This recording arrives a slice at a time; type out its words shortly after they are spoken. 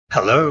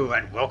Hello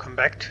and welcome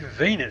back to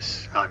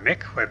Venus. I'm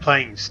Mick, we're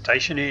playing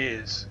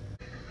Stationeers.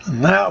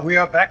 And now we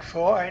are back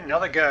for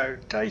another go.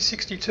 Day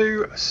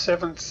 62,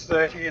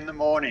 7:30 in the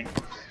morning.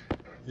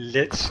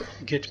 Let's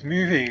get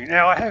moving.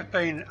 Now I have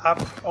been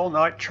up all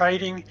night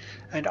trading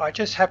and I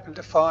just happened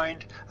to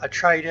find a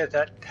trader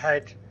that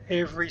had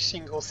every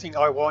single thing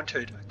I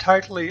wanted.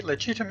 Totally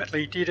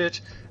legitimately did it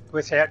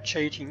without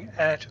cheating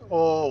at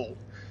all.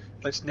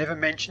 Let's never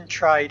mention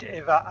trade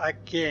ever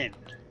again.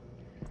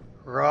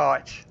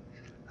 Right.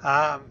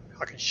 I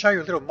can show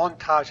you a little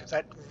montage of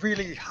that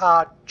really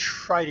hard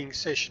trading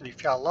session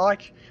if you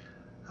like.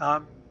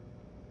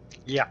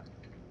 Yeah.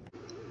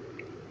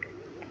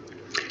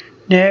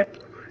 Nope.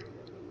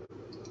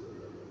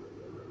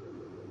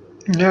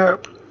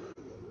 Nope.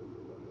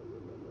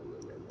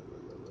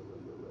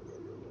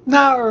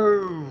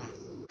 No.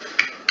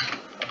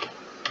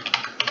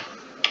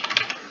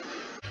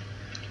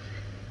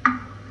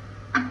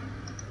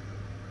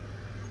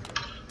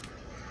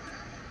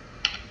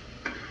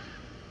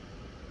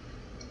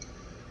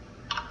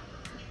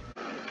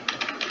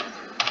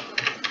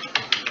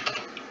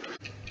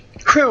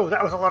 Cool,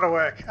 that was a lot of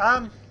work.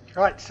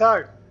 Right,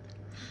 so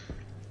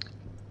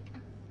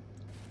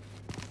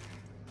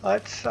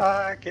let's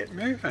get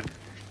moving.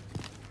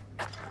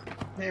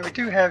 Now we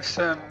do have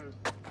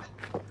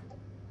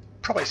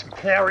probably some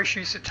power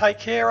issues to take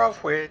care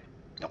of. We're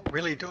not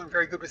really doing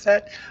very good with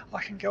that.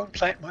 I can go and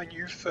plant my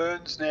new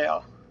ferns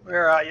now.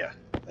 Where are you?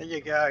 There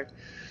you go.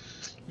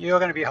 You're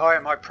going to be high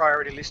on my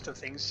priority list of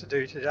things to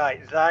do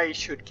today. They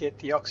should get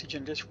the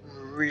oxygen just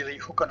really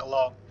hooking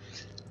along.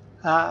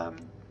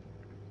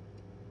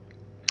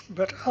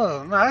 But other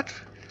than that,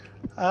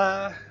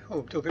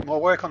 I'll do a bit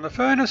more work on the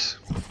furnace,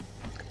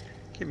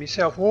 get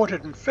myself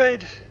watered and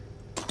fed,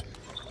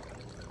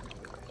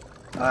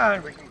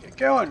 and we can get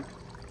going.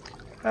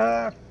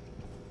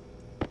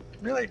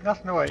 Really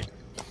nothing to eat.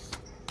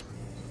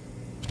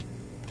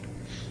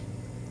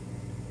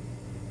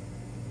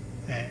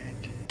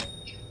 And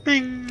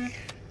bing!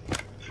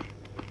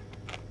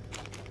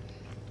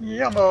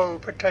 Yummo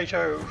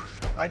potato!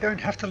 I don't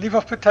have to live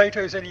off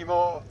potatoes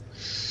anymore.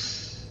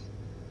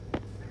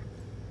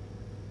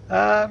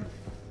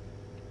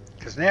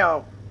 Because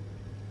now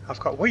I've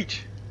got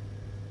wheat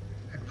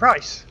and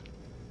rice,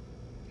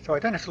 so I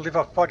don't have to live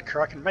off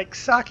vodka. I can make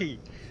sake.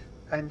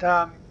 And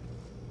what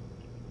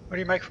do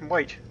you make from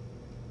wheat?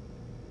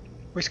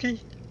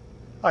 Whiskey?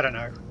 I don't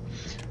know.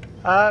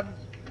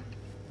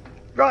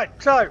 Right,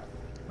 so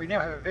we now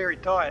have a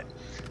varied diet.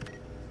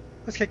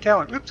 Let's get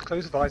going. Oops,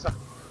 close the visor.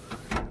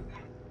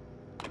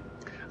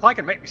 I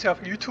can make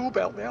myself a new tool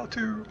belt now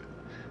too.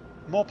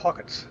 More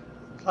pockets.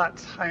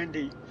 That's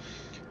handy.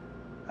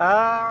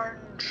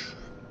 And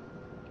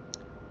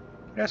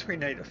what else we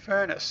need? A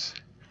furnace.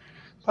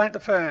 Plant the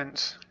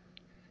ferns.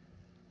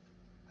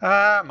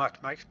 Might have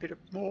to make a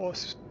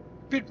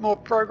bit more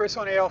progress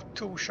on our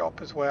tool shop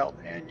as well,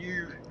 our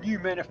new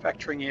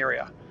manufacturing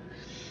area.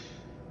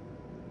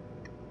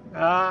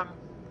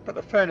 But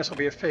the furnace will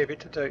be a fair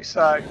bit to do,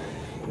 so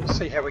we'll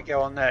see how we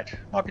go on that.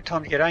 Might be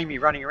time to get Amy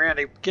running around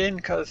again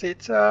because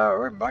it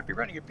might be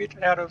running a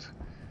bit out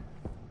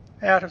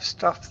of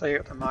stuff there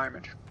at the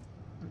moment.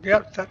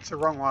 Yep, that's the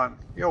wrong one.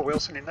 You're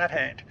Wilson in that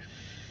hand.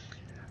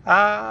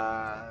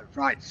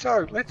 Right,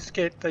 so let's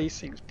get these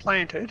things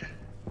planted.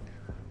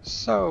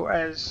 So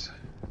it's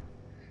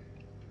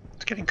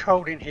getting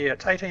cold in here.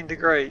 It's 18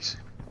 degrees.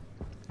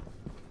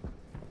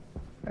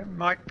 It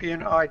might be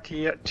an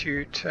idea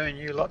to turn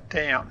you lot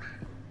down.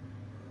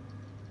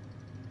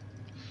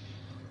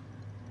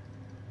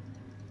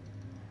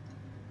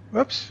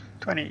 Whoops,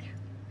 20.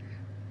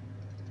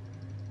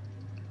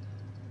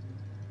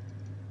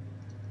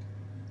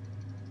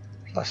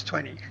 Plus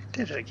 20.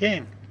 Did it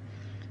again.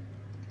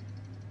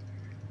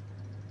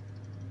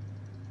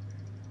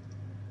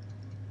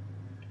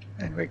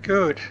 And we're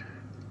good.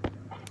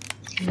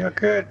 You're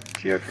good.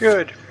 You're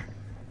good.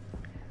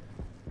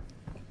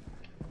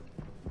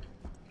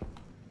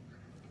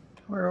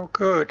 We're all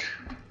good.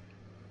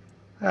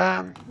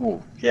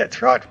 Oh, yeah,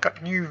 that's right. We've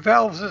got new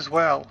valves as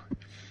well.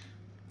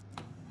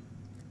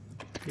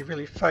 To be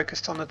really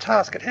focused on the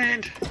task at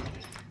hand.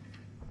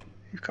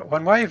 You've got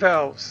one-way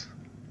valves.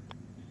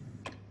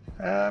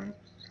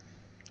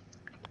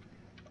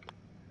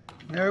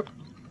 Nope.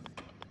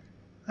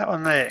 That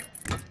one there.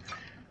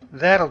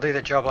 That'll do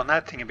the job on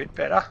that thing a bit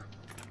better.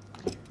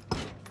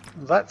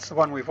 That's the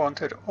one we've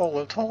wanted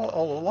all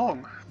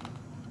along.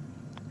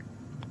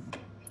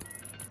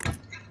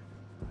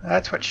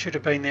 That's what should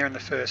have been there in the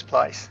first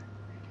place.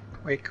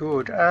 We're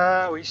good.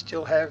 We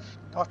still have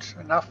not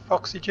enough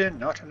oxygen,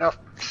 not enough.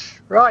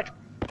 Right.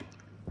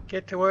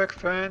 Get to work,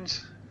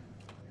 ferns.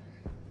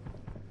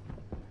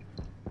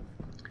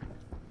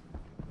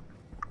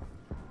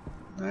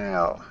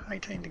 Now,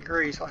 18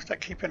 degrees, I'll have to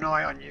keep an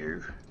eye on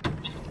you.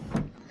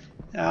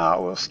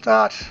 Now, we'll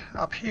start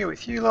up here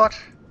with you lot.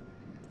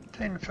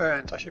 10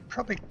 ferns. I should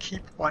probably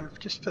keep one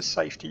just for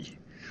safety.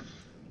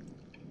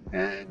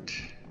 And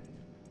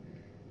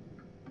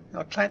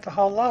I'll plant the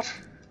whole lot.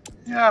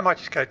 Yeah, I might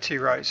just go 2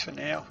 rows for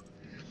now.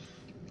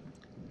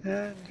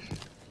 And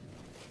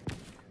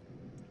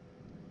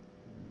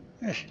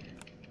 5,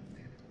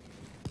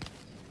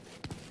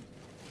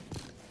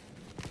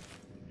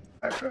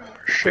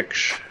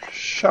 6,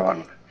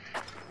 7,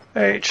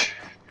 8,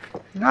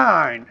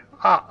 9.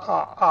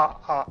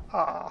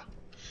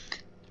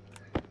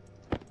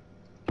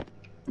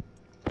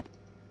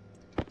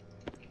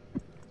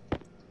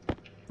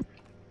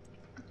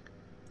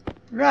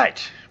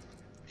 Right.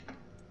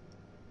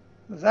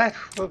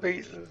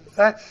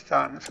 That's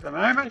done for the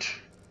moment.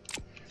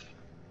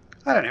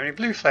 I don't have any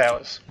blue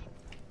flowers.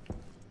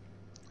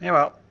 Yeah,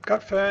 well,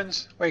 got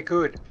ferns, we're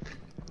good.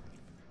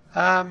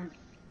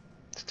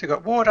 Still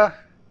got water,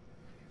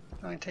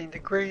 19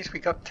 degrees, we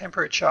got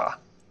temperature.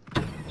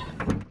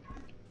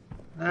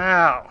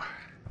 Now,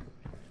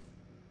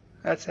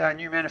 that's our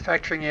new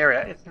manufacturing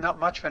area. It's not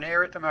much of an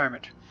area at the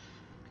moment.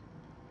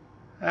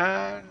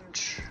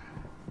 And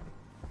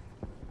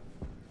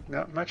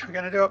not much we're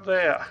going to do up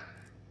there.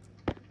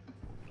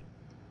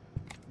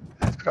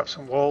 Let's put up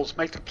some walls,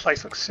 make the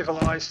place look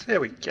civilized. There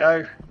we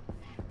go.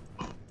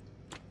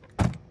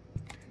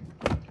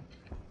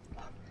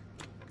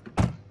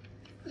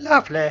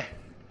 Lovely.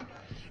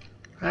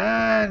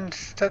 And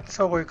that's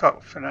all we've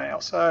got for now.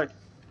 So,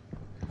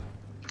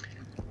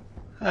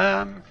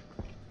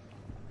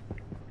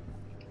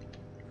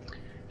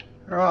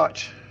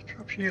 right,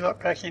 drop you lot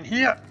back in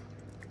here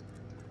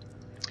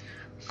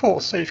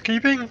for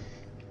safekeeping.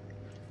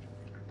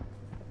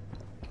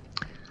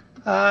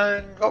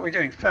 And what are we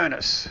doing?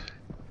 Furnace.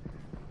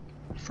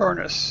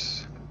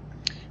 So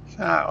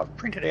I've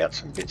printed out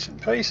some bits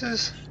and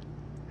pieces.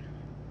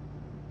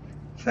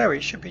 So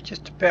we should be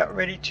just about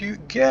ready to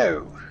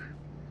go.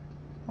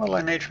 What do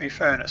I need for my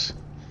furnace?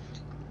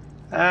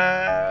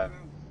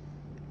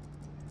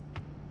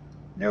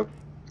 Nope.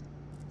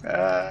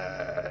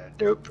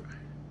 Nope.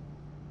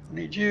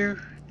 Need you.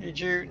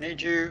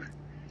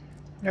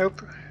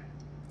 Nope.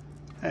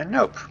 And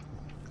nope.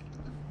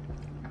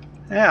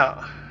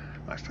 Now,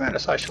 my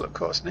furnace I shall of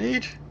course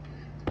need.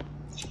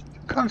 Some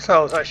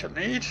consoles I shall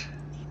need.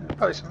 And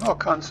probably some more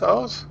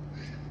consoles.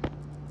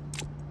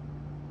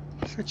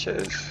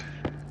 Switches.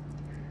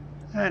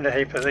 And a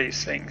heap of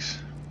these things.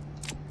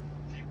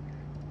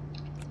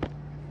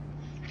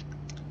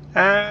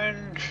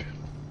 And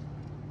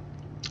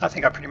I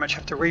think I pretty much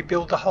have to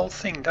rebuild the whole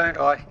thing, don't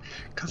I?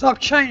 Because I've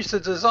changed the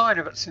design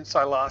of it since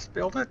I last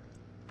built it.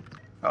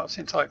 Well,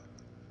 since I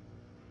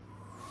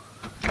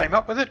came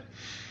up with it.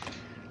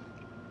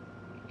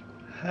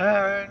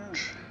 And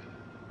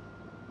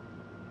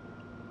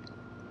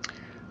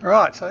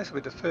right, so this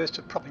will be the first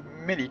of probably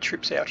many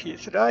trips out here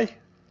today.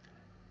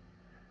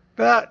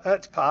 But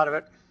that's part of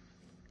it.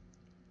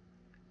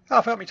 Oh,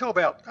 I felt my tool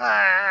belt.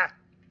 Ah!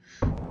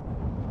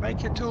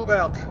 Make your tool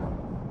belt.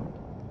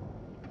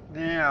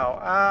 Now,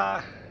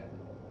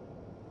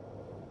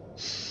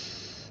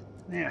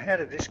 how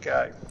did this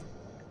go?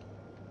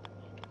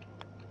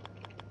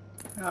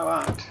 I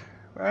want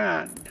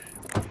 1,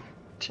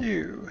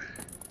 2,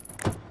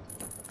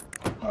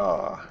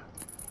 4,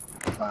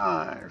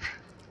 5,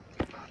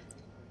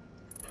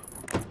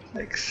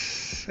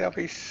 6. There'll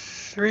be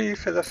 3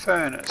 for the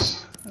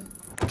furnace. 1,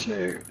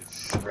 2,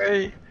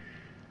 3.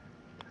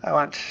 I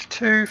want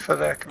 2 for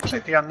the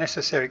completely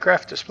unnecessary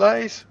graph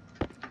displays.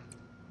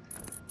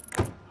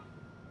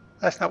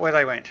 That's not where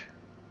they went.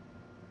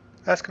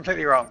 That's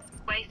completely wrong.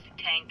 Waste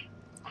tank.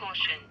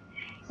 Caution.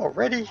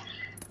 Already?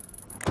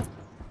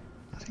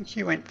 I think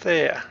you went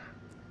there.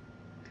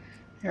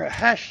 You're a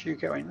hash, you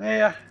go in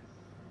there.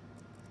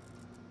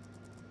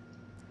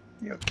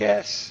 Your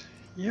gas.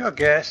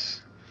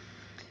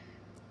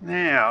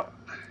 Now,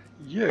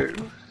 you.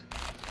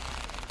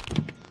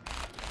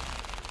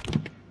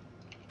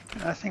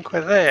 I think we're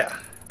there.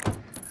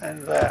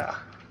 And there.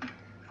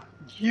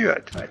 You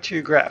are my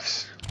 2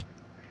 graphs.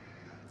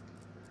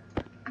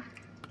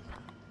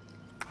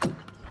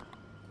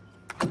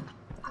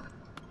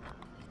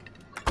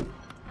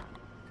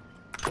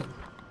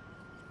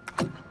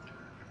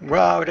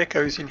 Wow, it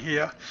echoes in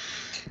here.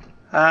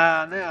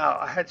 Now,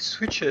 I had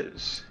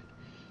switches.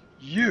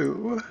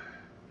 You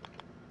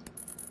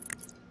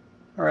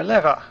are a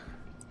lever.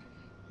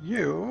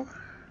 You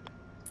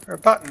are a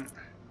button.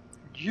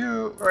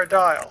 You are a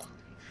dial.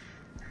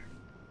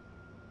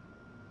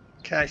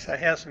 Okay, so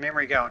how's the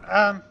memory going?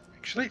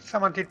 Actually,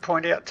 someone did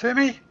point out to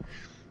me.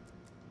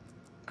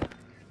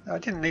 I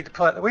didn't need to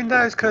pull out the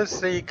windows because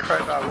the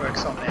crowbar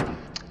works on them.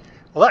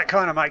 Well, that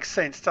kind of makes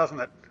sense, doesn't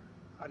it?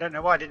 I don't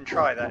know why I didn't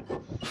try that.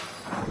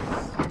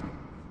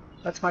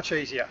 That's much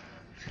easier.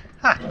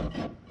 Ha!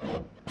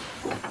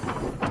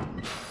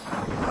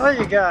 Well, there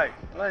you go.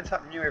 Learn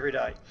something new every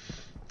day.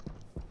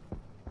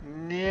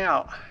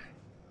 Now,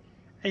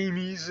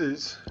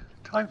 Amy's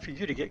time for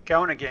you to get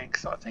going again,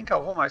 because I think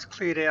I've almost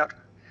cleared out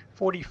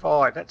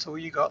 45. That's all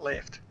you got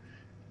left.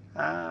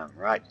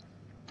 Right.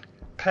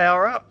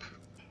 Power up.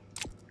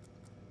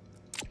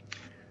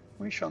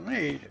 We shall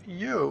need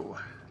you.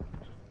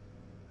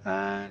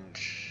 And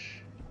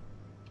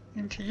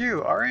into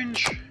you,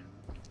 orange.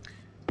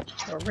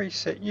 I'll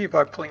reset you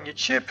by pulling your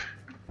chip.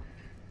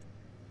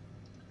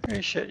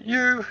 Reset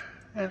you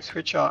and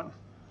switch on.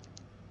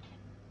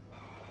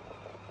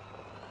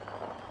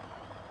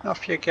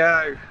 Off you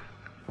go.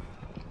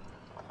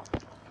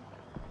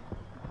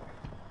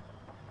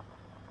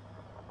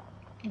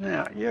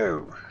 Now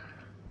you.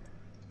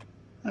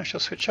 I shall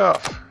switch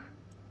off.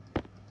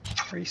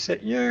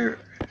 Reset you.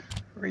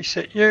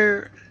 Reset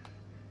you.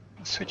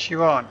 Switch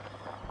you on.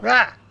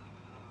 Rah!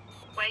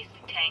 Waste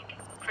tank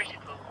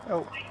critical.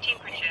 Oh,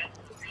 Temperature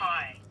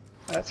high.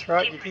 that's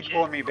right. You did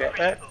warn me about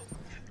that.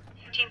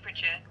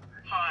 Temperature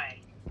high.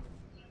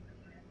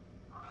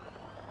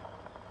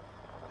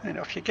 And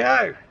off you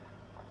go.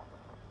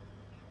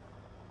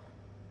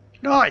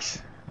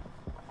 Nice.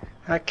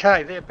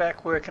 Okay, they're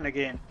back working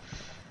again.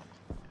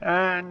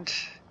 And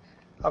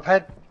I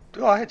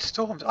had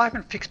storms. I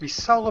haven't fixed my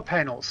solar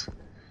panels.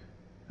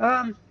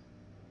 Okay,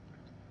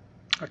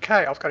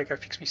 I've got to go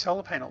fix my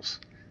solar panels.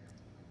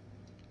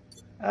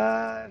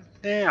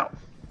 Now,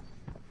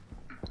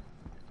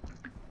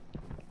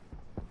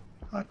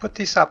 I put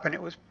this up and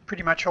it was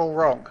pretty much all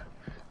wrong.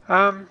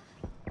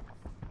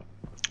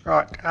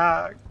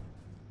 Right,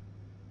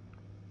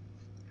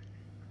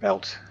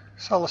 belt,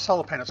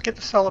 solar panels. Get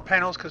the solar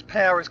panels because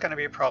power is going to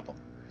be a problem.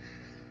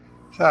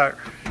 So,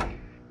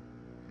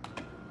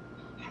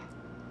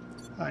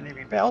 I need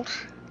my belt.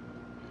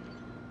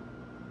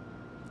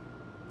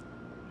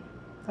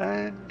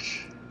 And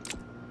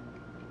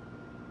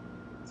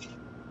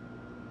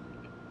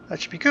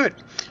that should be good.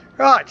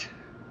 Right.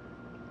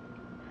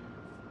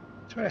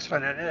 So what else do I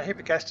need? A heap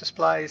of gas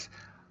displays.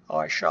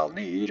 I shall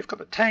need, I've got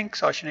the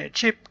tanks, I shall need a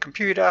chip,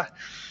 computer,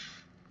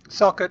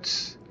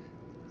 sockets.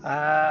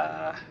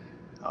 I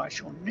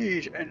shall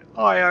need an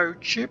I/O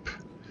chip.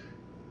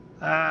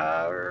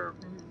 A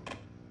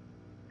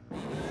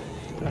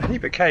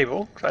heap of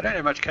cable, because I don't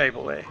have much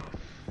cable there.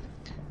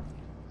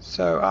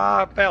 So,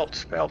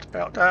 belt.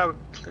 Oh,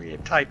 yeah,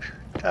 tape.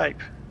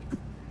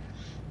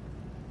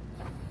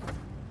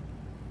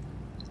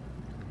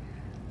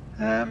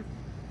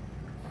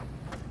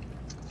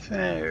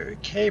 So,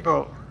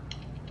 cable.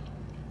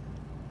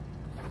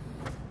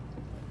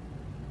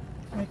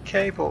 A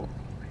cable.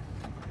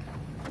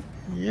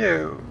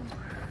 You.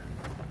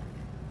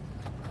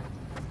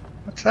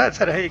 What's that? Is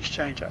that a heat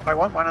exchanger? I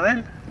want one of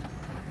them.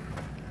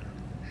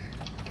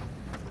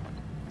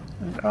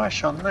 And I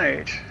shall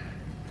need.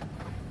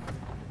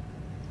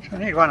 I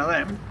need one of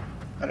them.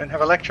 I don't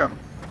have electrum.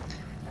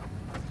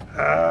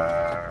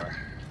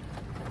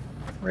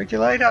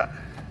 Regulator.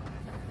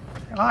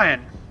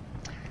 Iron.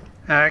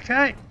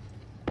 Okay.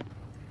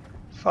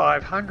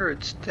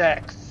 500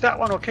 stacks. That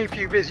one will keep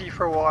you busy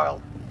for a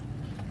while.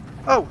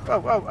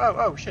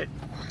 Oh, shit.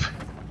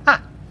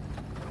 Ha!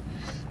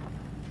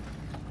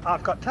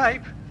 I've got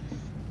tape.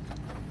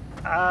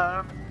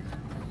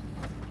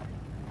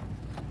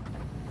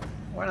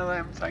 One of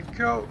them, thank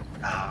you.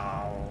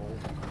 Oh.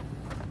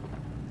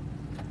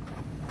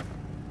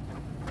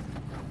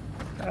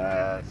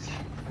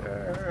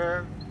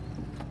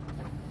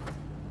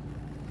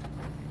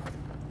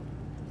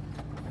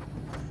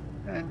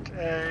 And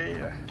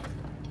a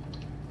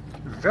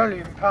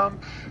volume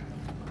pump.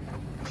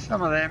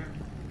 Some of them.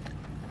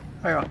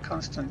 I want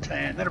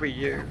Constantine. That'll be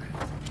you.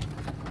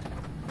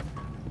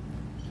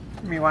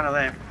 Give me one of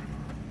them.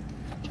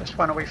 Just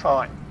one will be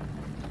fine.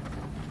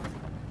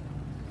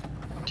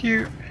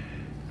 2,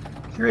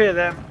 3 of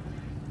them.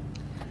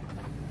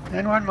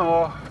 And one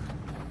more.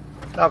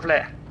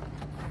 Lovely.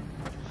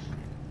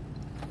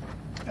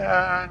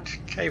 And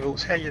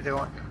cables, how you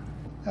doing?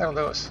 That'll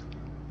do us.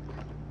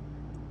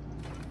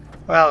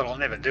 Well, it'll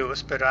never do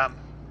us, but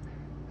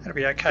that'll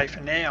be okay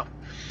for now.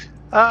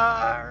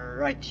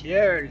 Right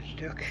here,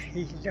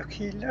 looky.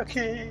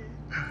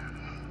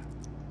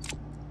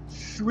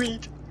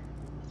 Sweet.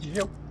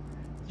 Yo.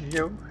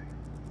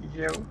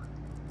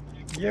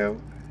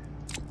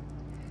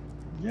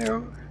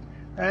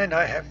 And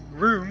I have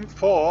room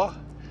for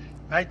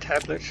my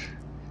tablet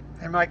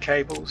and my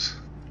cables.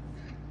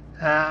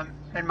 And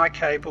my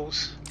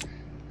cables.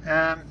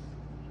 And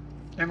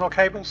more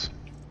cables.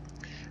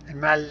 And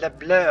my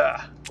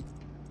LeBlur.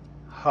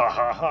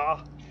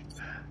 Ha.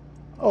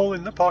 All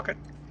in the pocket.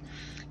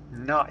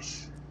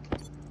 Nice.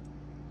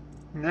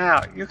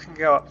 Now you can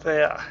go up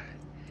there.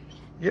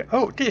 Yeah.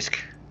 Oh, disc.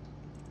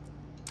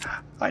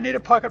 I need a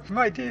pocket for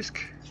my disc.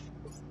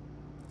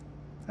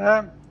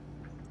 Oh,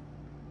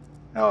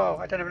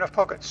 I don't have enough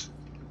pockets.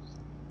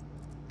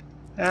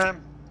 Yeah.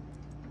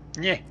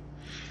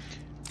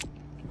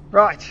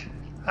 Right.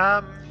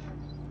 So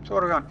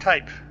what do we want?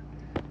 Tape.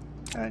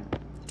 1,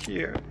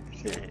 2,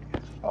 3,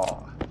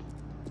 4,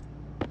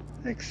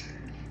 6.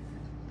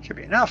 Should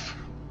be enough.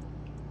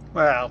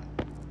 Well,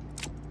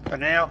 for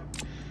now.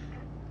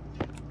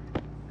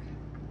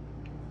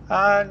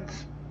 And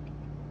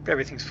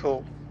everything's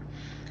full.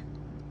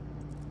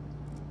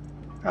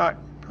 Right,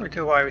 probably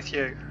do away with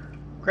you.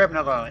 Grab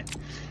another one then.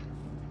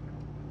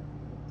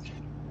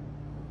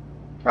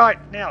 Right,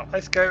 now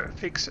let's go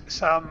fix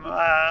some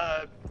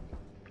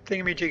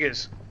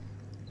thingamajiggers.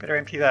 Better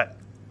empty that,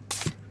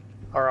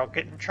 or I'll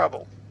get in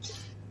trouble.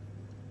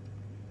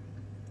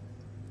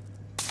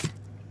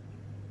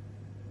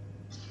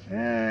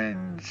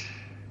 And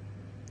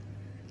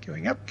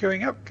Going up,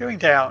 going up, going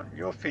down.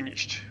 You're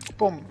finished.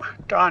 Boom,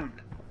 done.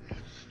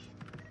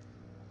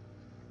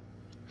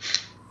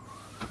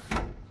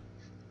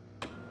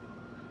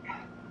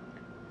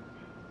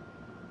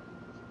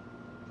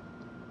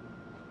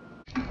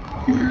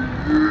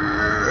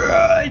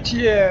 Right,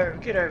 yeah,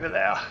 get over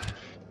there.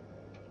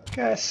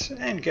 Gas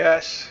and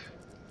gas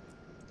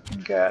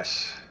and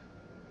gas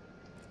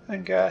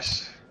and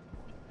gas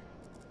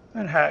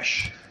and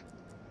hash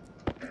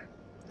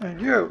and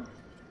you.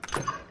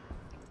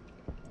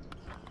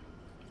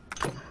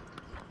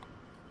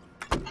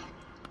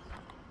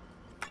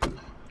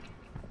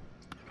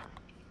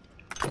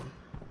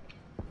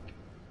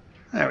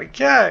 There we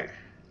go.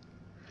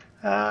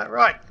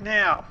 Right,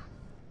 now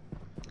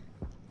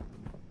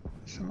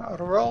some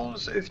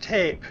rolls of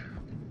tape.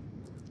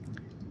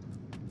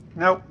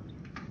 Nope,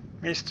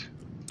 missed.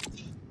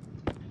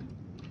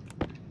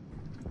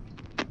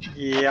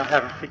 Yeah, I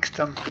haven't fixed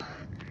them.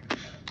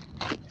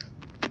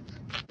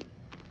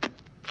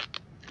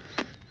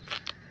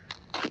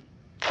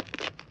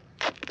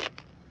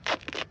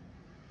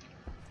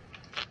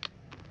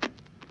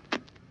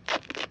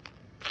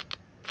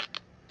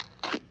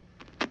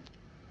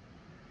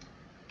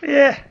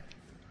 Yeah,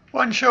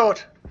 one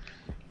short.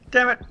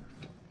 Damn it.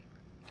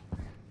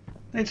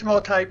 Need some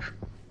more tape.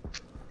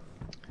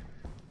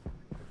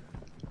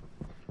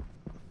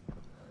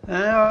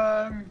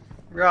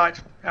 Right.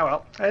 Oh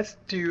well, let's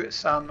do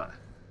some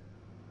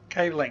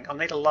cabling. I'll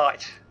need a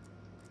light.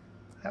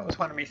 That was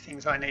one of my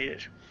things I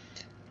needed.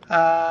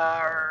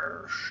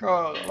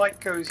 Sure, the light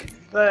goes in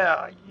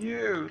there.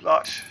 You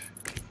lot.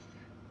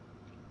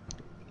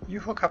 You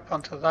hook up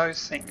onto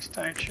those things,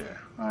 don't you?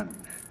 1,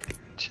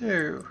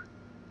 2.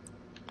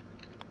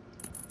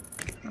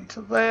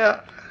 Onto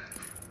there.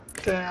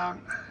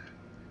 Down.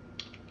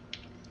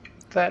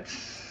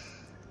 That's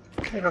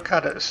cable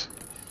cutters.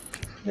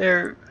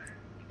 You.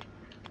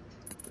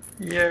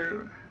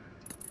 You.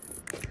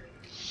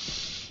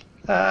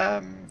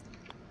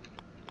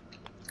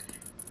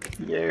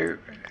 You.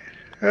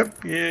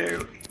 Up,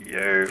 you.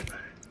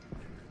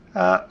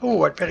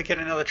 Oh, I'd better get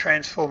another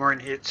transformer in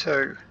here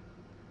too.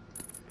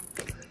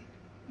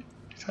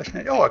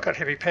 Oh, I've got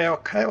heavy power.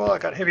 Okay, well,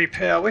 I've got heavy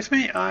power with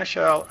me. I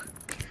shall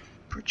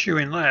put you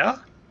in there.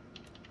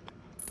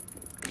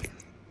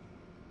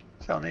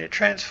 So I'll need a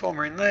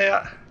transformer in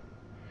there.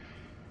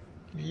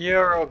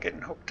 You're all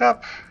getting hooked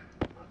up.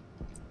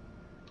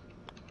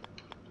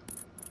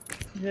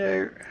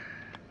 You.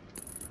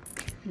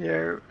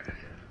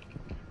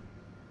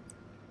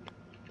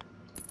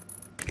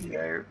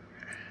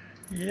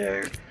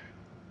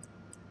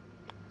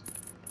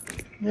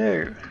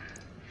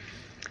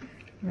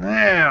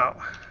 Now,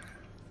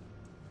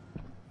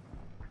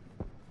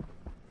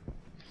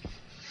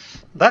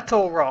 that's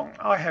all wrong.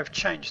 I have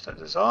changed the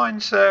design,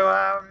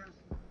 so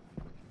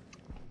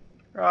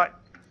right.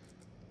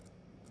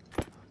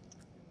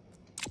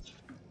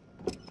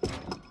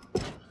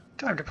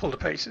 Time to pull the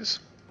pieces.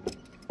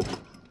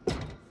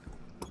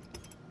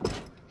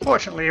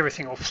 Fortunately,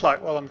 everything will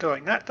float while I'm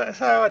doing that,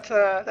 so it's,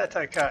 that's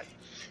okay.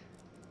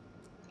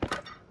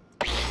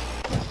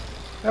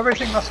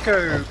 Everything must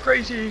go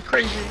crazy,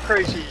 crazy,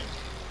 crazy.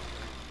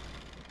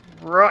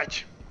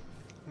 Right.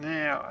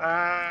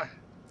 Now,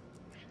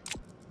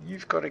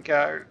 you've got to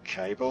go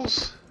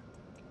cables.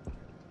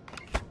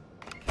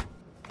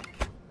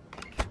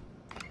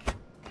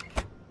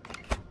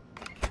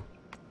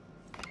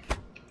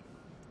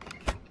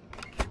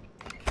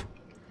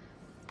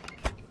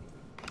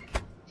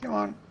 Come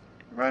on,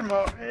 one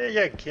more. There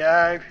you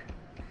go.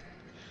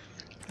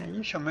 Now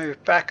you shall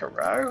move back a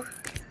row.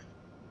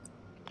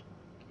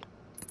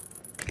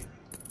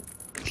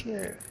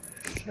 2,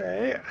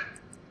 3.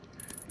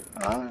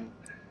 1,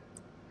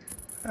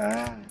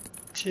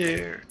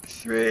 2,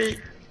 3.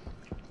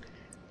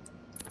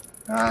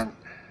 1,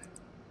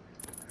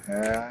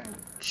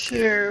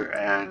 2,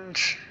 and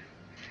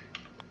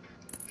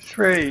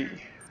 3.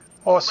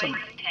 Awesome.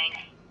 Waste tank.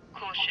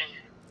 Caution.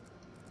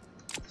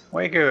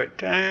 We're good.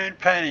 Don't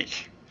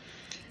panic.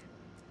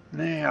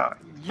 Now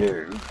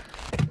you.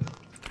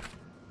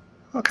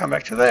 I'll come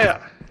back to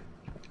there.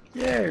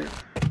 You.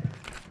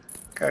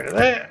 Go to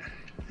there.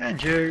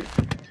 And you.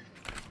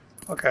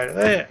 I'll go to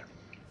there.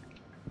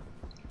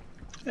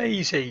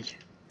 Easy.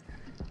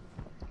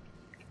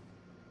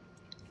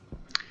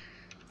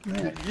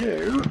 Now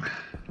you.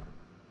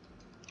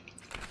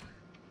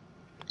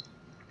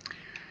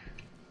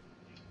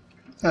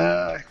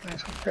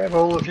 Let's grab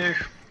all of you.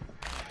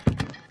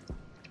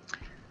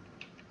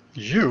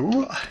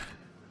 You.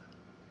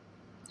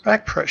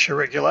 Back pressure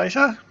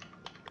regulator.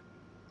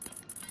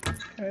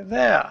 Go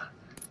there.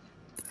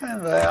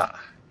 And there.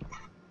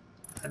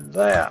 And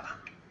there.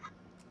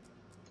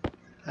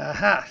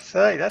 Aha,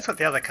 see, that's what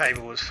the other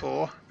cable was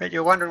for. Bet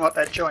you're wondering what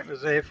that joint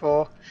was there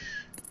for.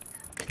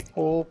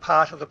 All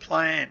part of the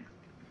plan.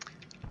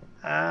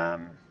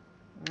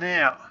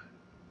 Now,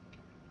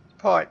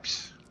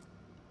 pipes.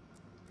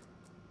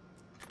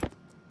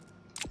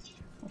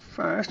 Well,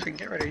 first we can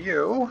get rid of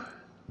you.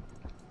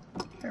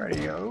 Get rid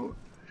of you.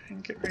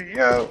 And get rid of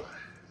you.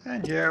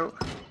 And you.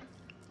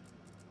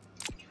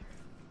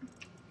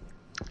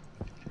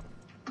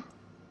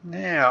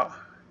 Now,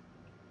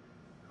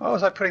 what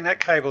was I putting that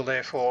cable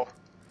there for?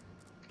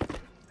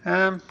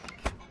 Well,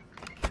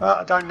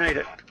 I don't need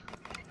it.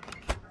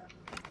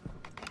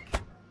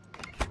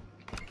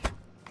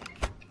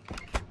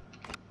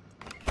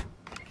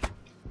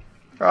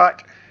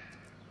 Right,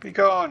 be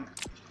gone.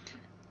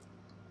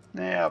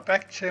 Now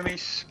back to me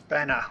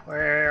spanner.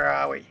 Where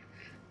are we?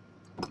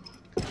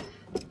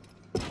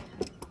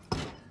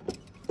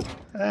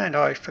 And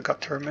I forgot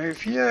to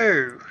remove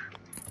you.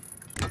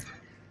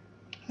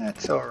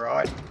 That's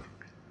alright.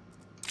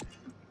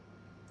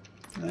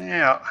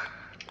 Now,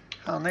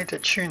 I'll need to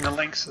tune the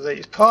lengths of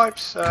these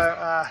pipes,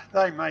 so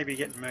they may be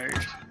getting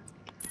moved.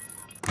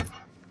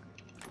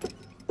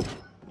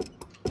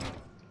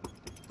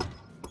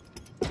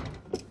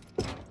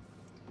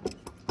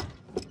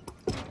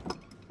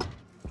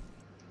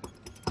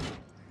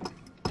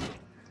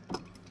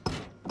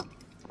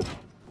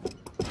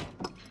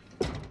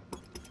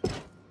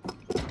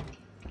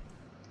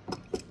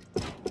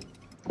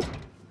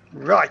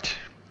 Right,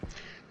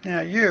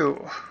 now you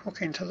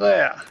hook into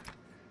there,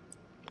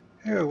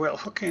 you will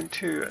hook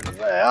into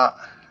there,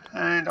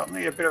 and I'll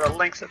need a bit of a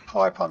length of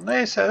pipe on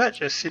there, so that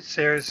just sits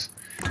there as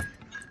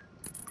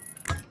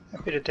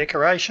a bit of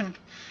decoration.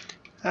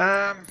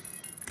 And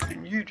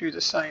you do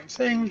the same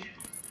thing,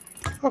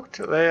 hook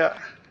to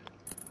there,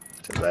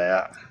 to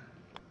there,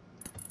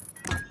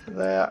 to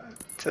there,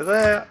 to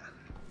there,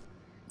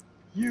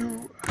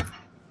 you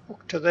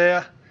hook to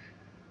there,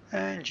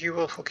 and you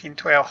will hook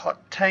into our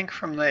hot tank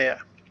from there.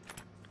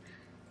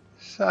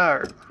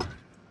 So,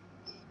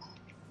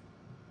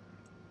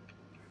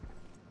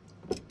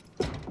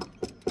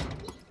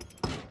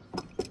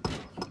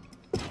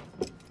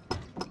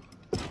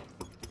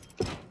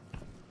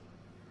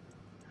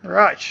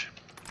 right,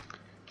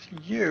 so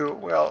you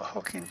will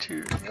hook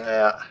into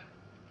there,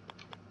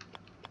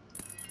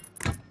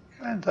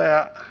 and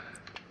there.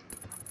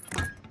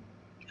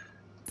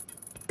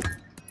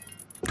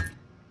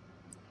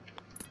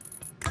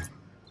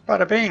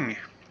 Bada bing.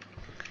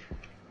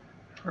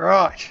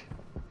 Right,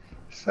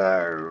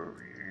 so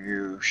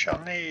you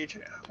shall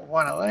need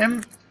one of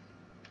them,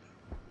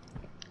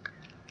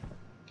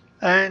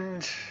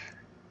 and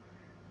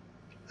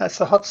that's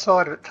the hot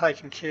side of it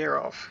taken care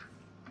of.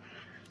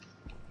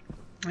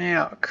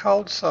 Now,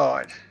 cold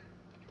side,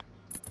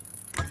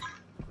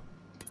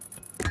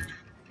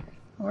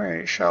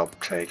 we shall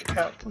take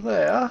out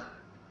there,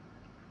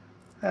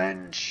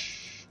 and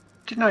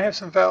didn't I have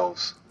some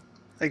valves?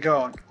 They're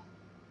gone.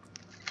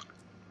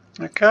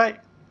 Okay,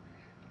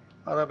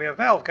 well, there'll be a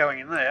valve going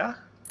in there,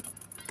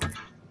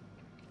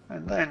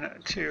 and then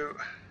to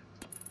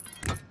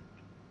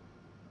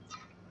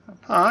a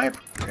pipe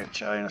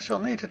which I shall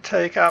need to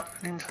take up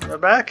into the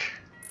back.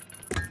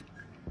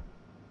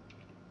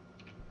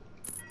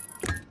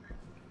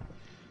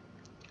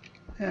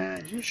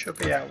 And you shall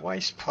be our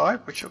waste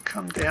pipe, which will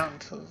come down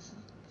to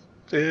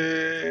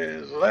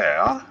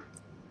there.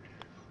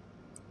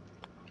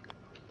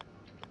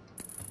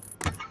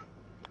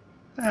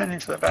 And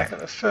into the back of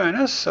the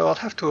furnace, so I'll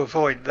have to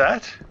avoid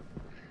that.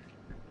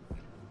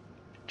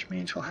 Which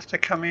means we'll have to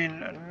come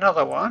in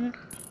another one.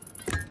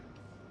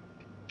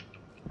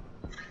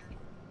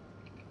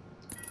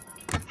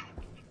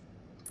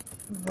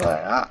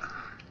 There.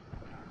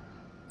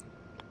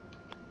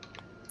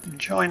 And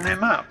join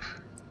them up.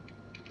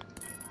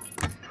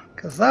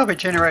 Because they'll be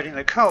generating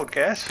the cold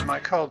gas for my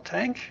cold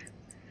tank.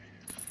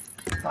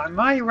 I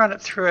may run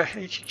it through a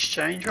heat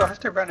exchanger. I'll have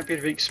to run a bit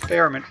of an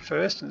experiment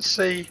first and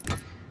see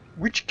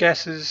which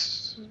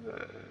gases,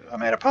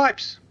 I'm out of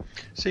pipes,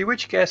 see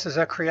which gases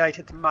are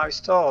created the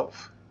most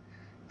of.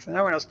 So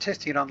now when I was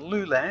testing it on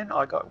Lulan,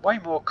 I got way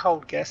more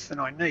cold gas than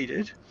I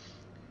needed,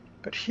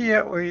 but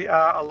here we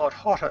are a lot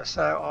hotter,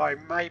 so I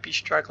may be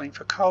struggling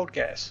for cold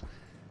gas,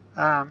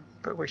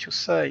 but we shall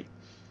see.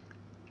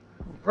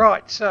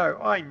 Right, so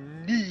I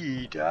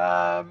need,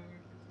 I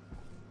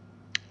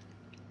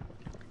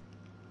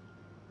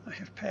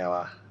have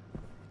power,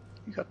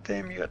 you got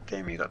them, you got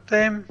them, you got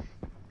them.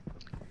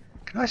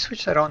 Can I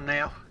switch that on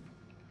now?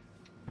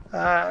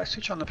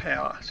 Switch on the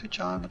power.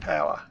 Switch on the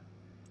power.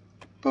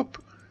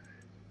 Boop.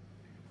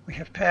 We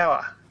have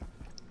power.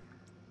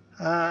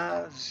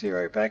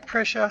 0 back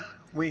pressure.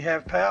 We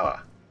have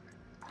power.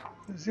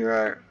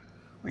 0.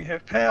 We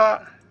have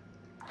power.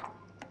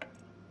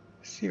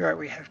 0.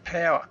 We have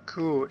power.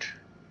 Good.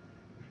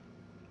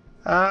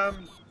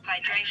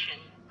 Hydration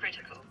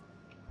critical.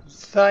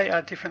 They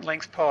are different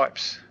length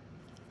pipes.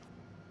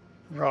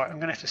 Right, I'm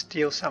going to have to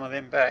steal some of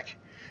them back.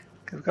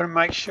 We've got to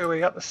make sure we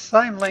got the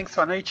same length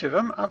on each of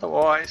them,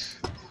 otherwise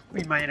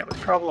we may end up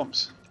with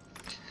problems.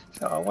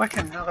 So I'll whack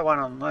another one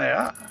on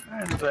there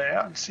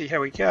and see how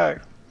we go.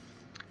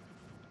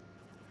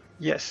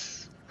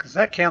 Yes, because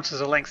that counts as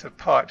a length of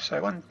pipe.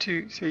 So 1,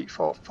 2, 3,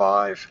 4,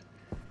 5.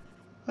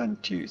 1,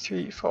 2,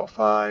 3, 4,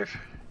 5.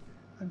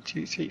 1,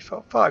 2, 3,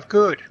 4, 5.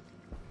 Good.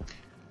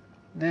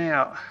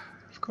 Now,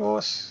 of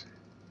course.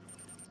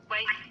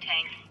 Waste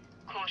tank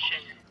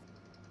caution.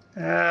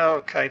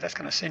 Okay, that's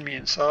going to send me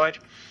inside.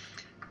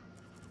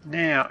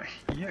 Now,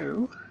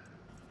 you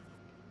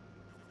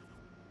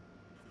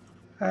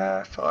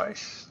If I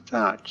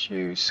start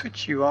you,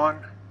 switch you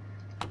on.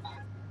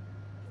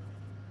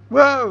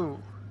 Whoa!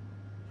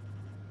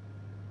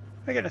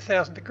 I get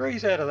 1,000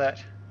 degrees out of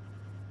that.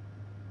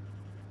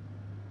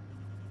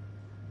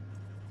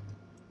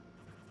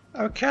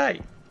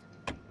 Okay.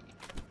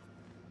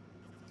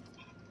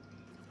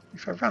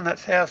 If I run that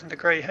 1,000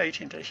 degree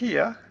heat into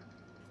here,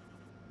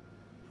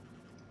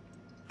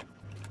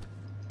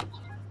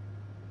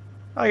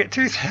 I get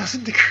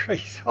 2,000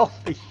 degrees.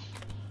 Holy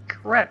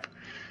crap.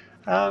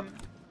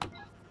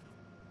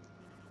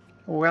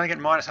 We only get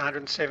minus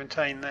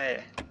 117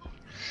 there.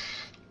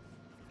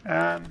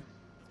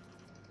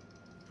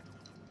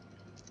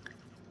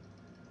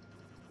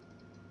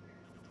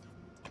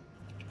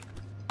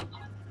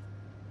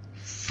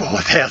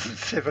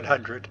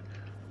 4,700.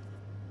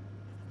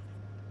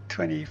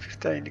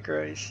 15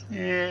 degrees.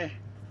 Yeah.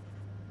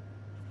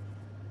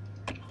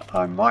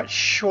 I might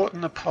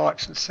shorten the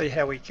pipes and see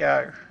how we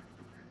go.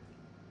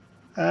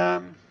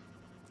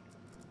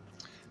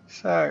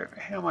 So,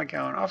 how am I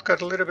going? I've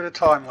got a little bit of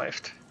time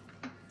left.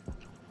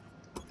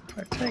 If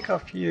I take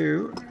off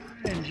you,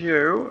 and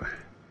you,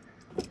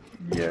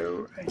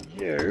 you, and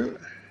you,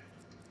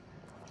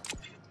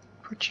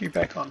 put you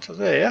back onto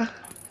there.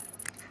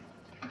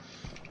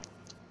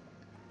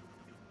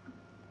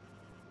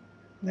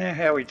 Now,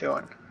 how are we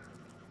doing?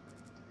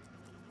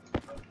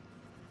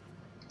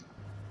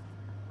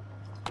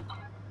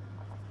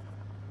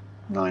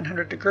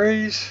 ,900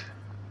 degrees.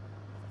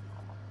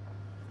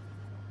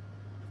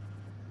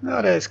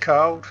 Not as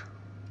cold.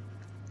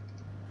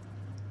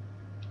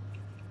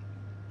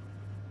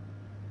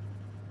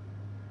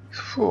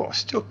 Whew,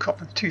 still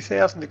copping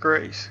 2,000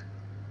 degrees.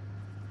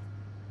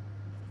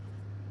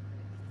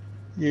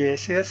 Yeah,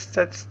 see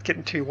that's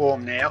getting too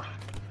warm now.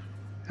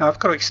 Now I've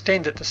got to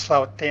extend it to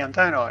slow it down,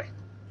 don't I?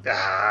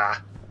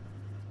 Ah,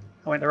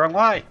 I went the wrong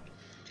way.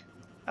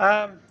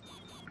 Right,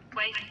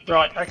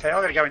 okay,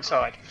 I've got to go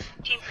inside.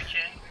 Temperature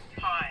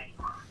high.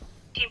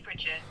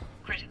 Temperature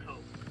critical.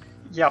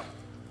 Yep.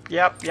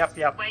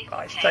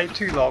 I stayed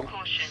too long.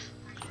 Caution.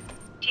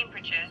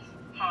 Temperature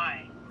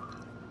high.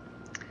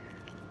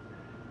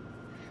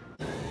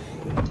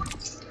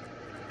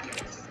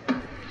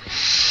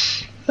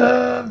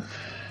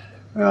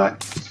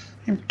 Right,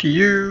 empty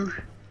you.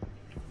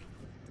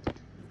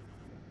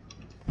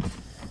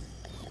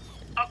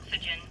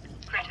 Oxygen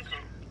critical.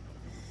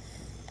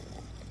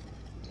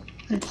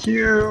 Thank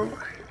you.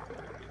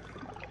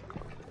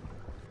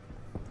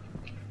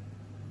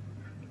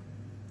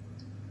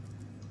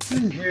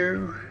 And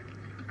you.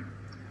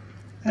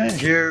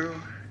 And you.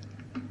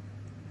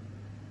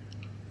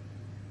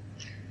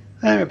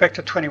 And we're back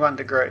to 21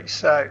 degrees,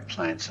 so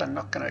plants are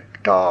not going to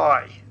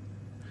die.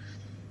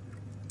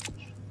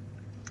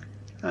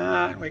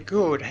 We're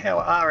good. How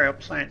are our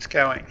plants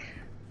going?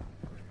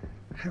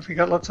 Have we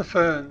got lots of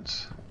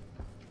ferns?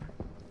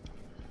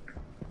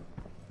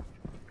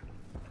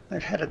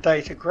 They've had a day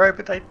to grow,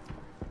 but they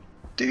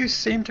do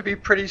seem to be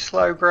pretty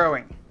slow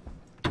growing.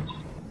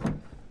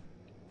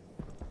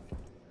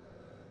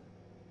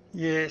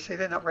 Yeah, see,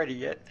 they're not ready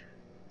yet.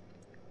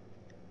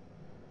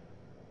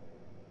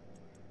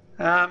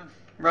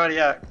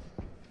 Rightio.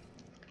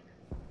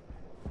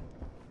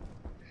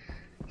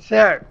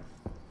 So,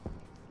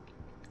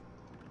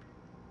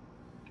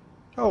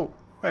 oh,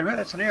 wait a minute,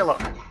 that's an airlock.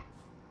 Did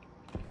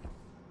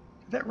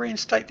that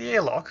reinstate the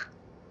airlock?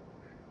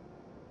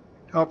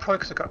 Oh, probably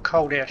because it got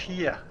cold out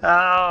here.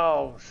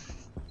 Oh,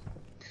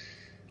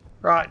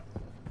 right.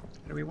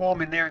 It'll be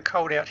warm in there and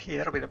cold out here.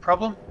 That'll be the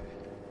problem.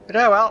 But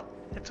oh well,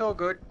 it's all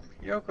good.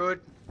 You're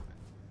good.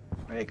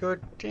 Very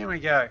good. Down we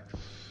go.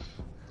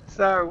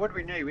 So, what do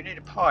we need? We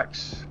need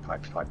pipes.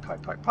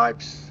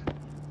 Pipes.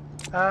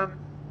 I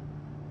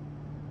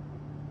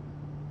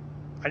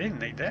didn't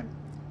need them.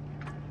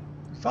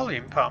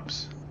 Volume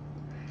pumps.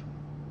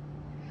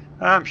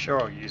 I'm sure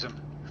I'll use them.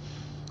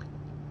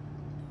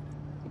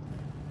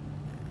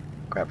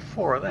 Grab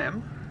 4 of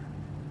them.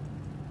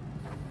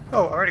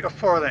 Oh, I already got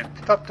 4 of them.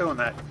 Stop doing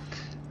that.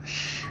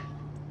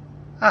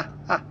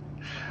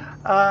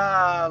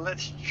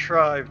 Let's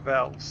try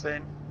valves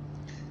then.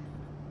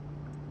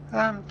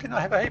 Didn't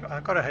I have a heap?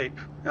 I've got a heap.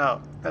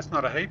 No, that's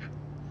not a heap.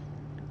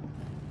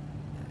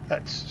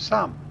 That's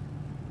some.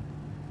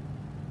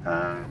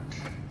 And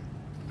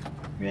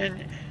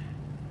then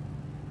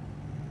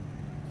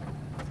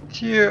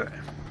you.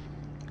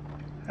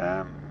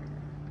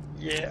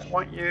 Yeah,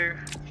 want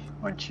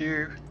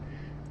you.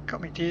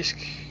 Got my disc.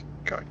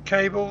 Got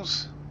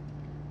cables.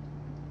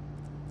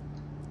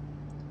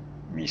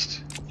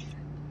 Missed.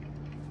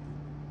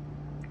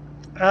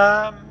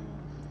 Now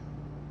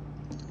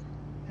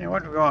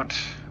what do we want?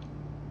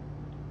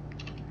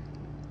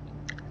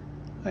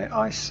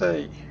 I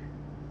see.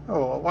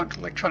 Oh, I want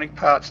electronic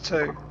parts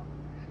too.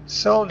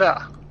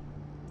 Solder.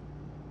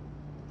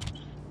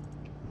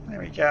 There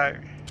we go.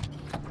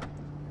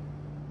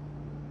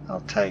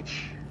 I'll take...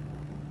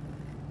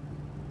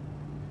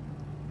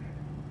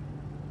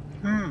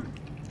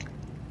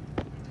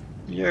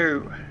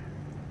 You.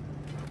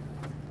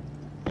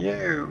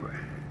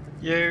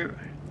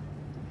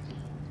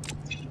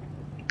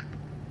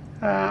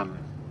 I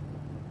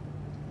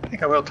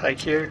think I will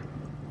take you.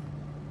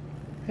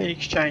 Heat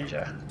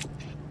exchanger.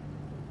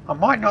 I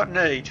might not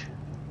need.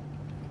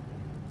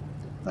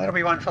 That'll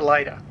be one for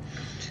later.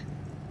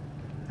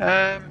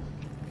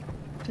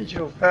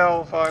 Digital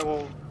valve I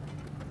will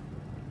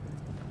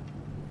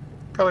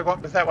probably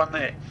want with that one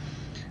there.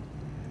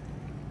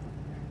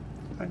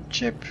 And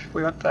chip,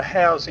 we want the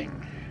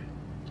housing.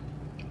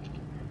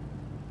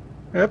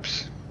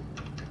 Oops.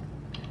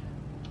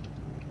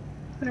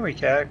 There we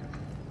go.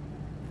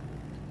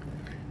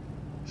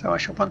 So I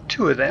shall want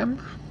 2 of them.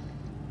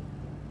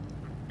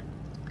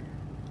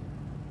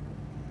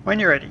 When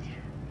you're ready.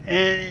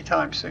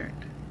 Anytime soon.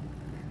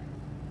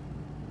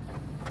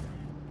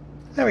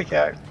 There we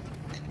go.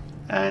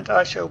 And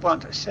I shall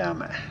want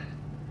some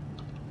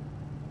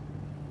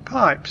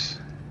pipes.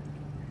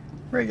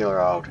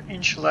 Regular old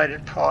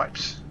insulated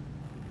pipes.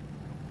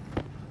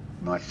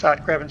 Might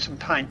start grabbing some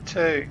paint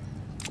too.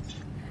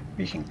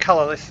 You can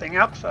colour this thing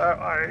up so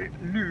I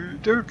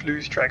don't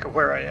lose track of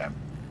where I am.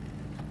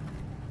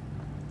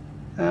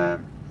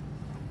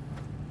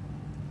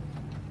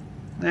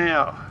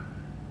 Now,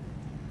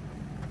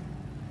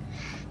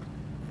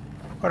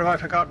 what have I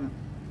forgotten?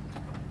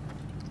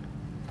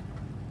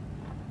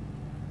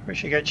 We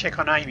should go check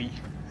on Amy.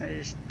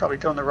 He's probably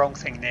doing the wrong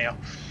thing now.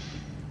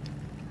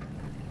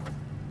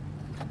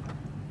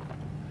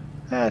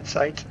 That's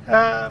 8.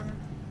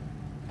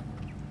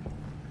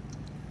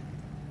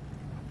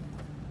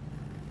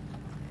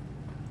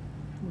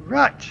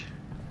 Right.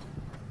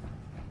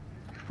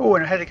 Oh,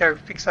 and I had to go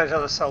fix those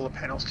other solar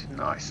panels, didn't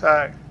I?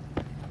 So,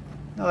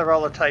 another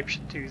roll of tape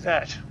should do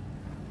that.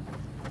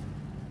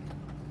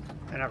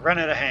 And I've run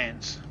out of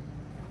hands.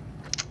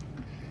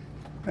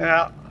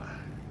 Well,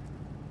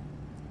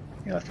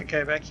 you'll have to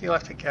go back, you'll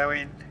have to go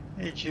in.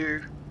 Need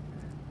you.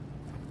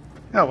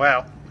 Oh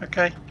wow,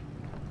 okay.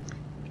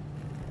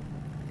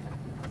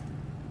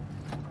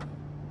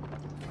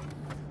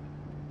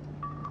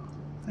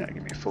 That'll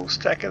give me a full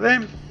stack of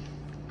them.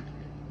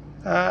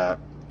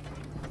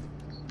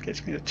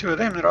 Gets me the 2 of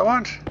them that I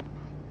want.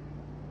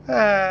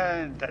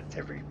 And that's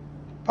every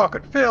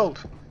pocket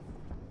filled.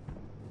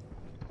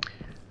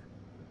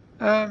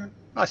 I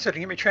still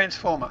didn't get my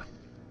transformer.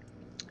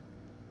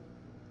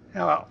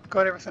 Oh well,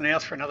 got everything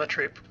else for another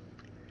trip.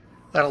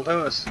 That'll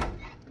do us.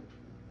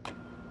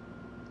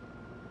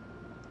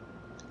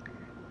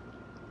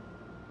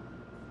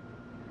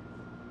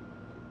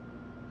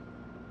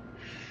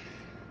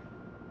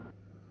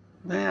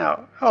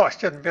 Now, oh, I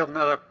still didn't build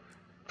another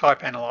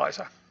pipe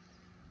analyzer.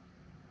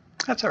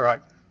 That's alright.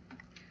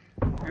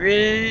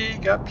 We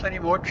got plenty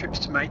more trips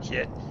to make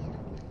yet.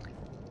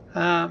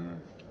 So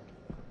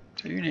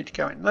you need to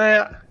go in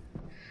there.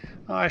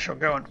 I shall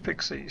go and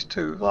fix these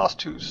last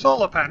two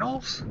solar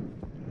panels.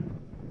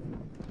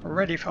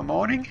 Ready for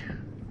morning.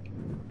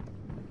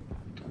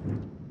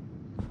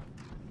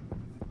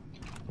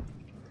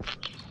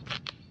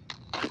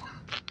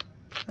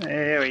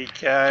 There we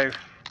go.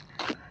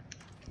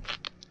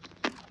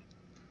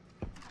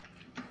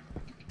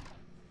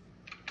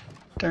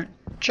 Don't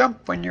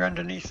jump when you're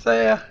underneath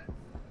there.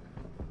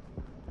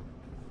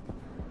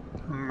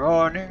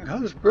 Morning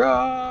has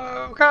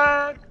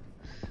broken.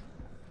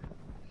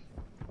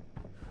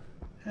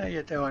 How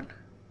you doing?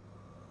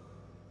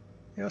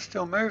 You're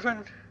still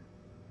moving?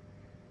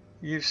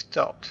 You've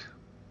stopped.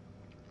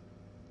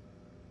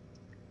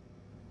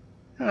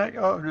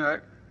 Oh no.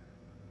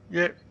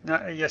 Yep,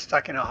 no, you're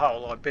stuck in a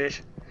hole, I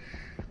bet.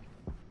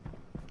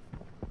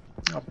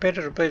 I bet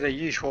it'll be the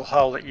usual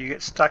hole that you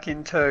get stuck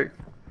into.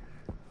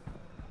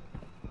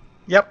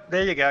 Yep,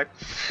 there you go.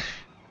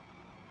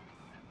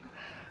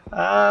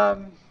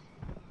 I'm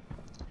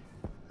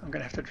going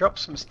to have to drop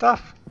some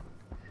stuff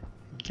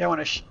and go on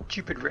a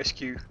stupid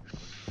rescue.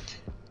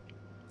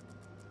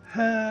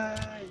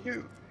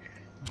 You.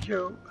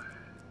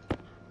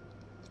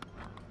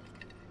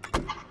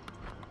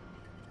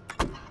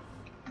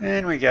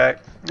 And we go.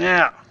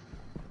 Now,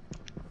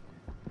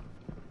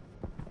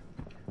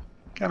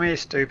 come here,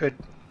 stupid.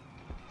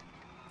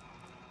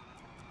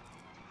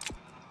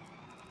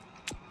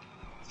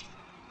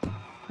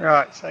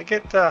 Right, so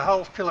get the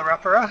whole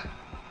filler-upper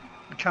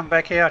and come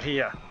back out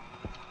here.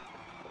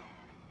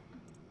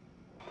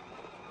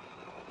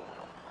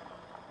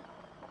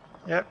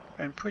 Yep,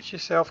 and put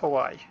yourself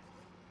away.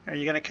 Are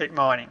you going to keep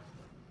mining?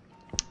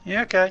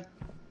 Yeah, okay.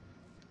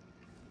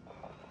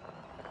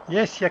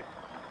 Yes, you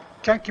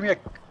can't give me a...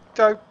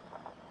 Don't...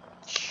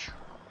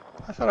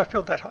 I thought I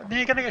filled that hole. Now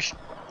you're going to go...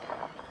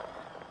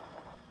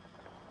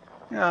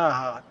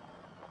 Ah,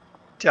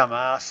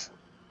 dumbass.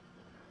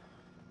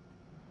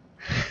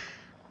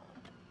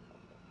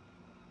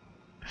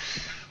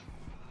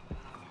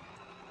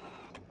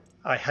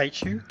 I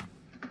hate you.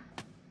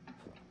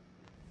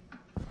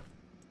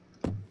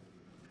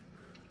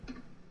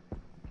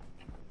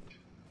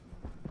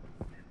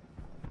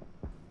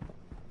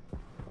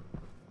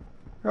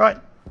 Right.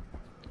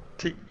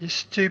 You're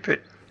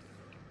stupid.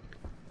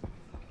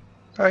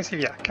 Both of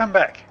you, come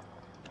back.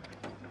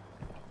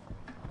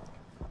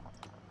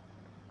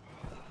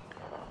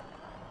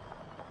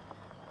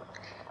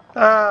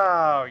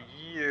 Oh,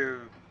 you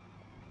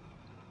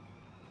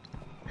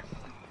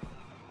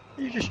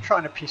You're just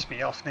trying to piss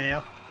me off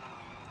now.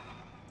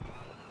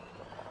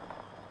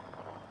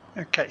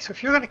 Okay, so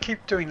if you're going to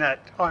keep doing that,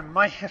 I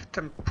may have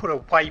to put a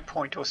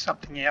waypoint or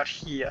something out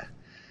here,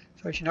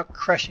 so you're not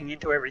crashing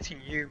into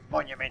everything, you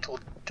monumental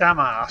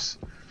dumbass.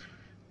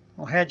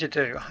 Well, how'd you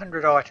do?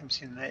 100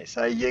 items in there,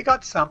 so you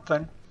got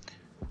something.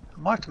 I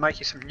might have to make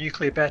you some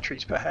nuclear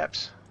batteries,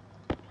 perhaps.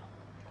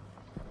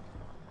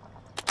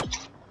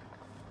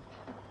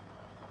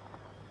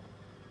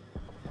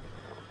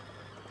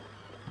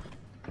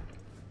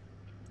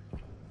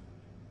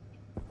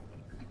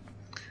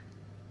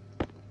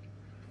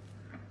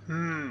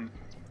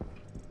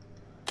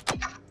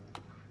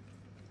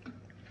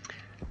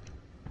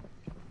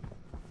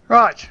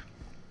 Right,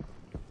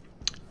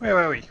 where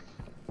were we?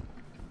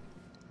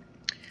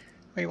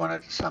 We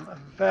wanted some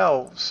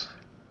valves.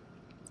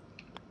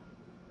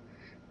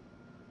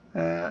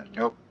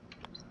 Nope.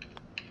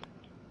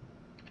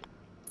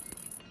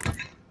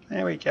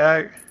 There we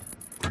go.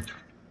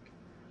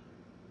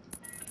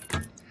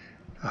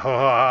 Oh,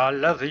 I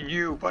love the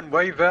new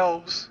one-way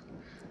valves.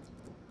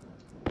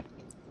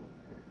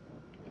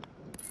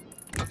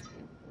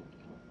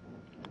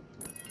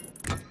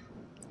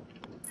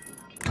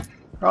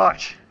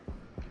 Right.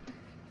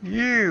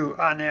 You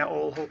are now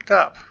all hooked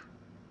up.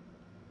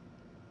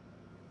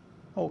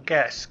 All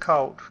gas,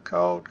 cold,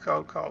 cold,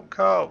 cold, cold,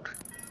 cold.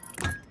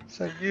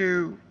 So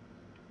you,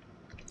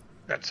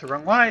 that's the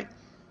wrong way.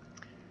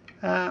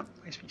 Where's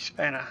my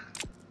spanner?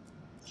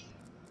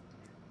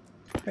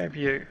 Grab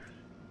you.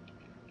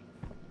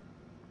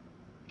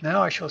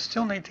 Now I shall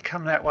still need to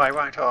come that way,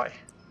 won't I?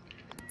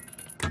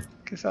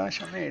 Because I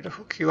shall need to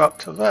hook you up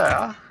to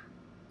there,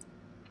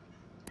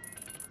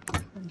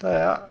 and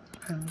there,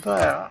 and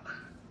there.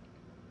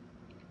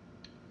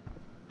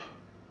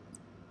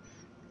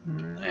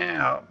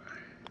 Now,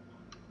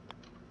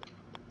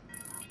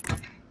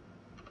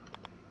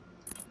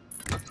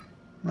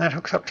 and that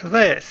hooks up to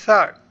there,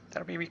 so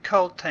that'll be my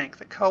cold tank.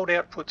 The cold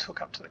outputs hook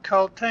up to the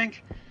cold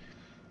tank.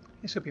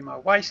 This will be my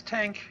waste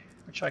tank,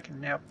 which I can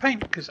now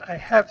paint because I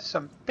have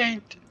some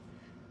paint.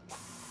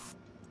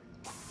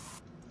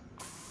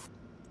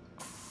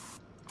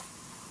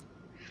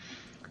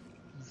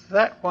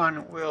 That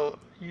one will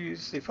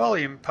use the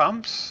volume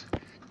pumps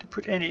to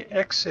put any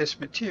excess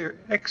material,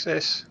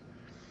 excess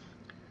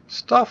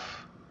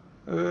stuff.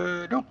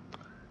 Nope.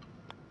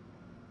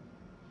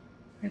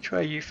 Which way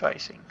are you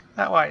facing?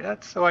 That way,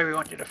 that's the way we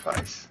want you to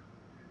face.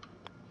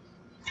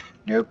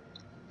 Nope,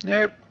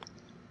 nope.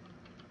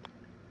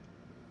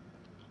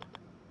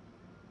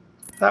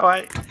 That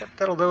way, yep,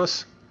 that'll do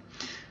us.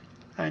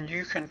 And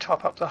you can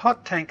top up the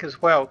hot tank as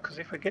well, because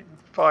if we're getting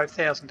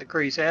 5,000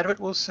 degrees out of it,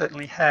 we'll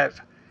certainly have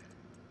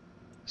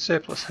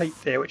surplus heat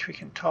there, which we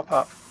can top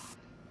up.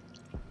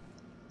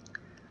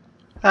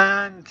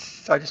 And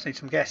I just need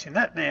some gas in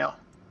that now.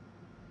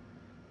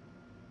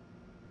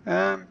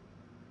 I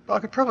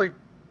could probably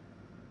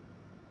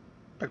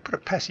put a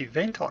passive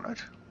vent on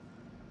it,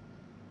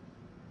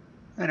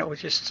 and it would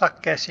just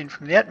suck gas in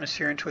from the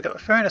atmosphere until we got the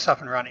furnace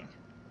up and running.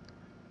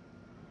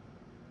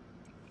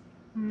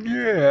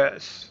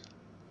 Yes.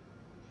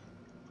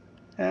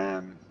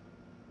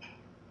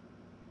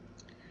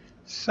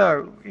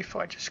 So if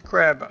I just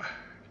grab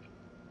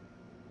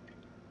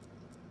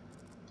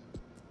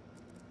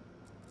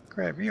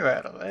you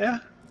out of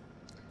there.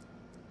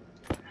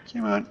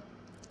 Come on.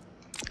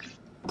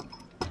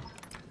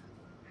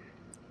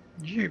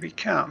 You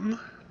become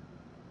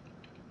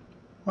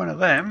one of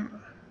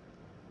them.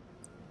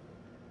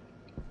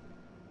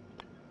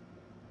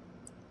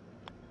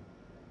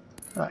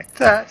 Like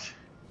that.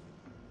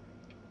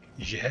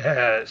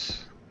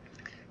 Yes.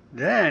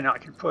 Then I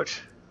can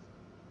put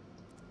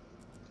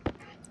a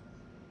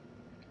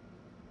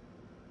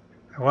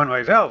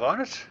one-way valve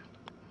on it.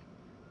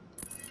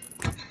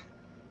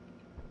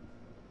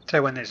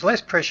 So when there's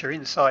less pressure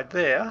inside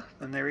there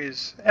than there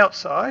is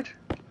outside,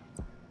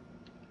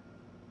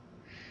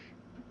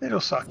 it'll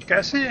suck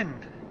gas in.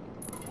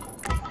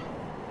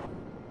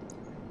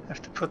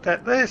 Have to put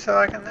that there, so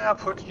I can now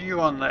put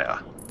you on there.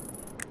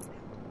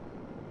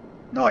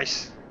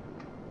 Nice.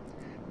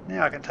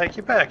 Now I can take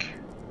you back.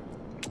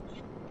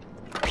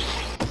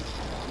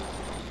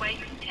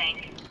 Waste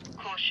tank.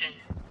 Caution.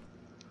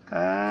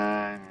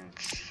 And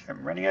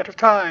I'm running out of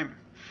time.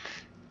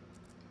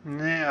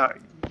 Now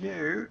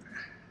you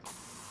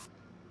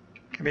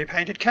can be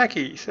painted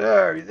khaki.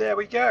 So there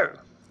we go.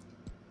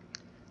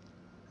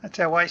 That's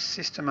our waste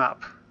system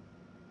up.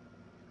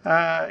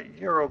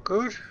 You're all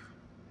good.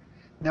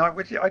 No,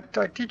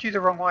 I did you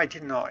the wrong way,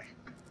 didn't I?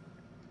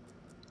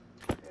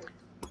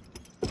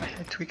 I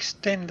had to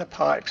extend the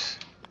pipes.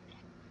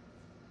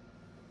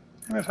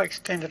 How about if I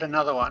extended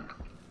another one?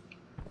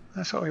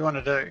 That's what we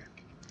want to do.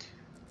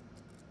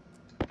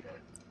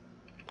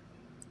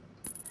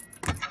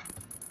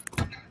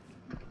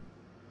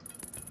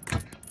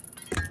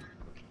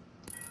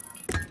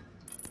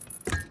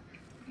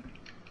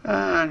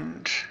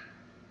 And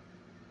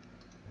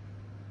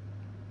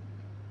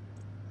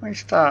we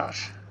start.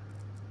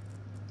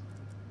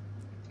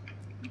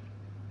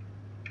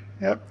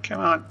 Yep, come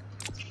on.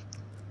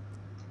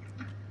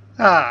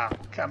 Ah,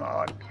 come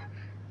on.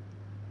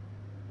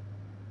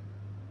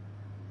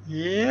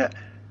 Yeah.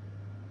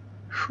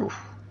 Whew.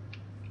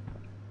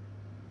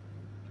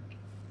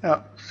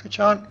 Oh, switch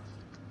on.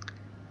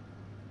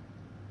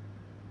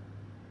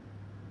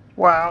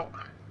 Wow.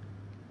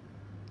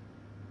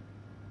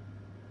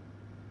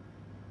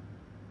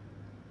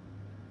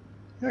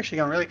 You're actually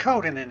going really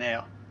cold in there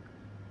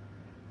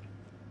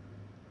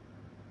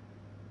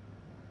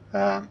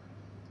now.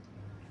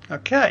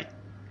 Okay.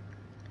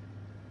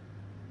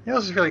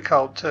 Yours is really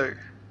cold too.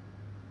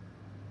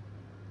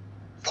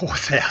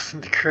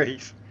 4,000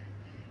 degrees.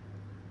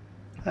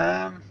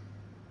 It's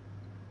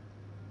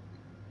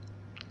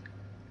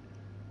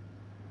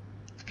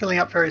filling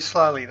up very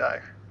slowly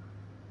though.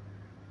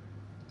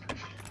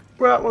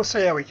 Well, we'll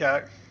see how we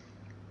go.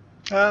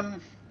 So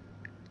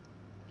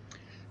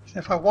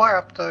if I wire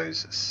up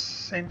those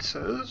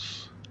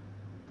sensors,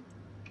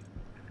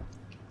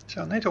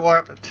 so I'll need to wire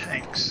up the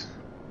tanks.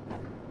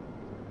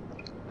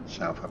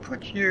 So if I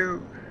put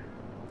you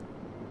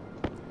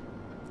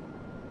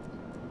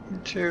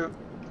into,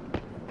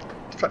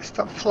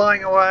 stop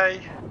flying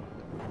away.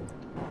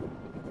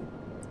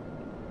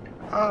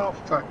 Oh,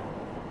 fuck.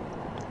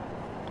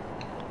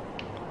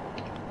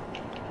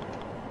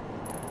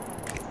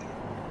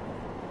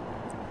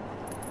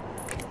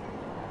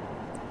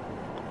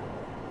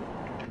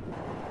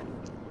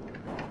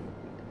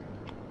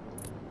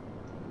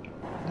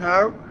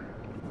 No.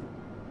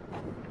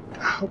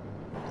 Oh.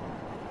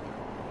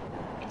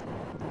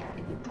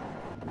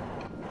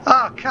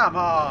 Oh, come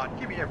on.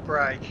 Give me a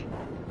break.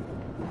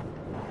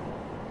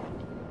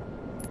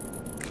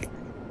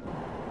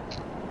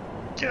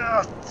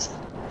 Oh,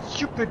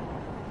 stupid.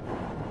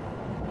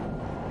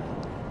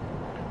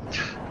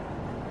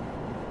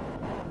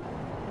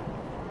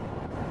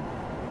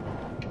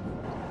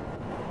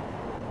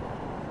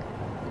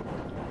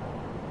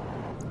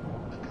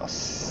 Oh,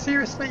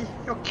 seriously?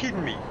 You're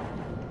kidding me.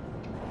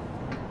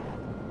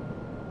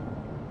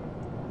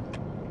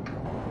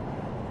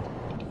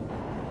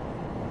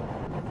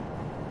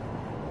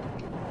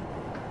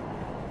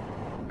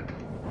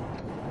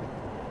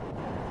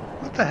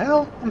 What the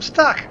hell? I'm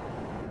stuck.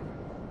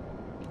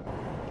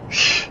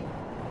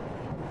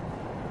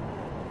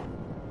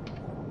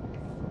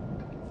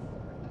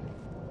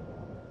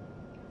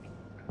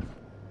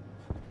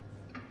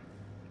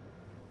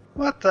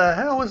 What the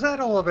hell was that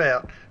all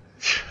about?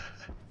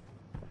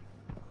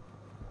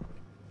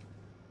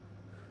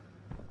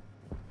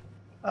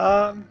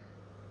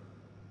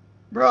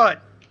 Right.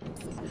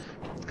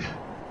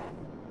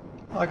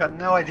 I got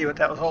no idea what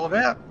that was all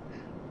about.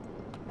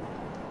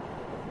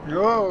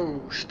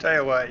 No, stay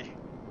away.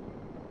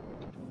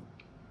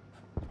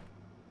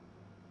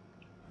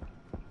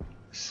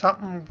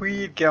 Something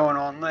weird going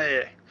on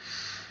there.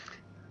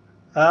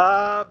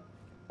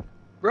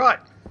 Right.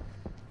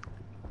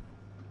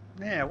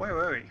 Now, where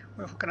were we?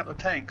 We're hooking up the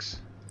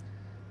tanks.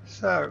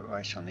 So,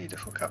 I shall need to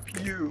hook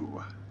up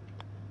you.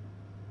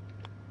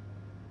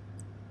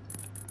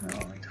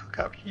 I'll need to hook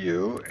up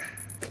you.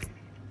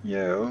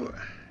 You.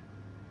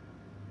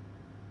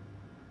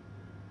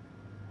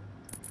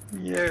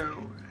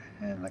 You.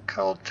 And the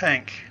cold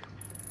tank.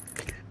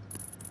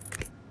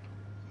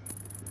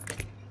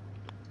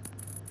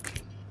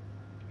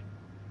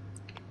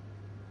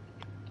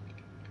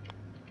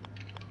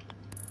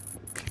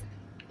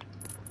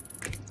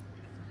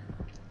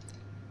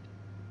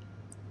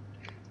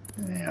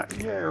 Now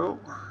you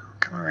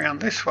come around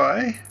this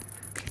way.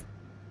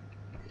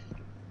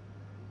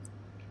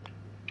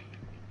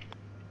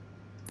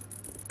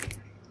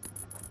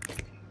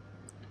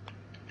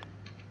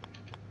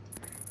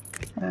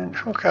 And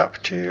hook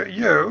up to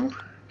you.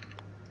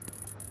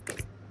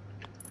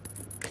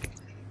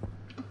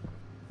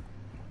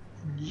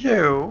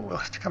 You will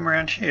have to come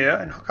around here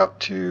and hook up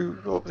to,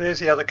 oh, there's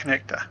the other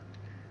connector.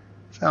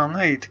 So I'll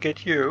need to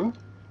get you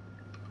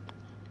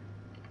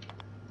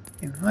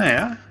in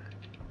there.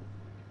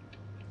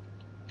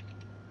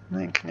 And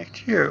then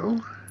connect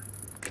you.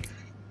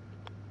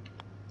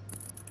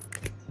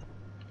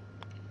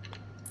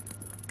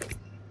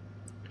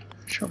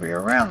 She'll be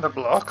around the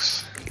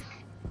blocks.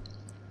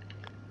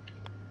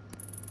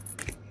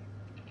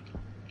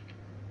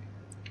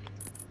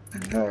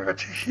 And over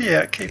to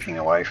here, keeping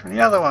away from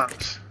the other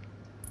ones.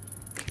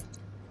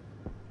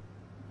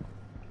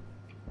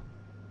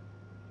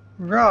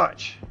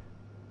 Right.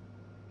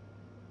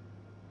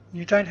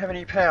 You don't have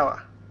any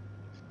power.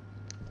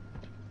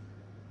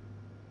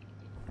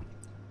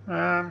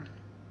 I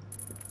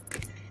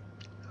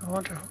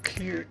want to hook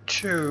you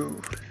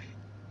to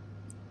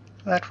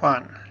that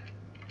one.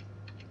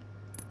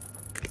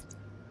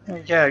 There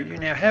we go, you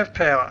now have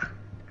power.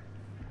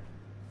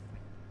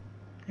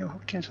 You're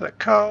hooked into the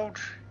cold,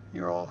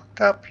 you're all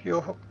hooked up,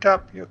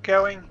 you're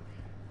going.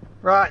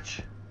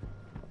 Right.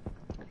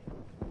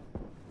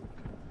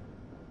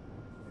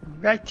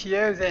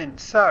 Rightio then,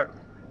 so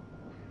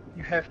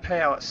you have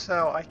power,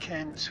 so I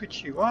can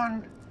switch you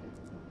on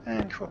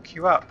and hook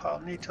you up. I'll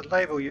need to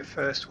label you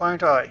first,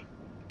 won't I?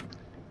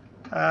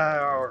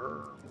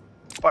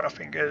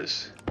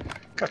 Butterfingers.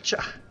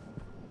 Gotcha.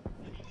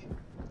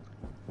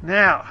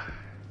 Now,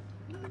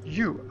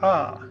 you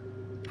are,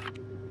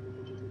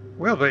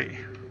 will be,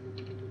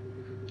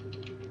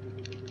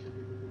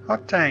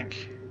 hot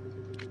tank.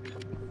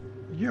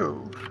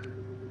 You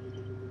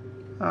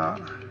are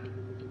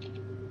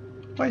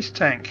waste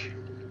tank.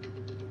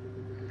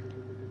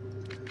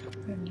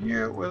 And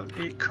you will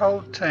be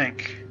cold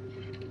tank.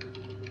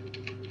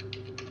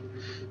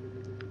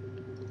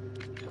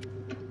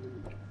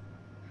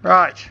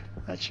 Right,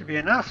 that should be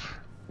enough.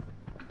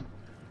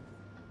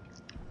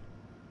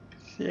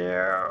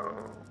 So,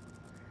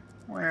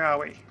 where are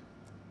we?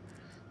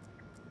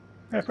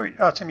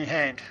 Oh, it's in my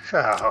hand.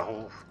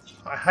 Oh,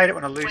 I hate it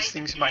when I lose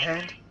things in my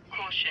hand.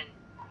 Caution.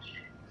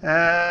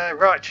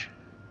 Right.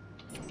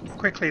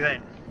 Quickly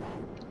then.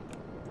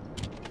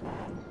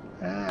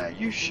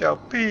 You shall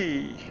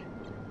be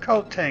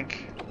cold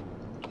tank.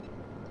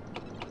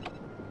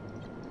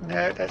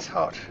 No, that's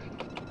hot.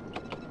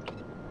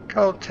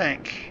 Cold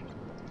tank.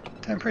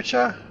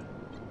 Temperature.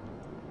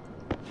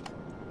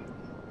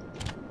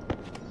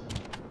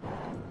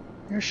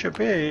 You should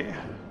be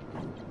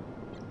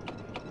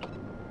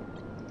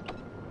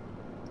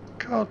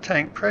cold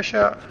tank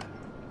pressure.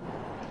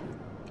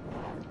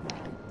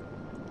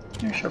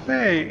 You shall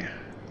be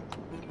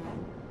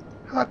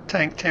hot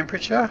tank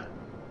temperature.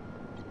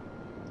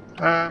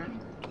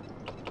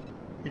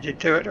 You did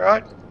do it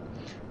right.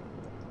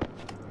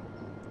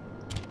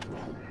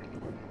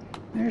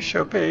 You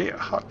shall be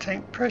hot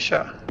tank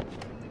pressure.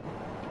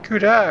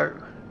 Good-o.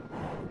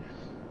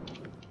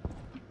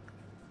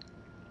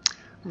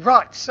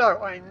 Right,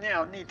 so I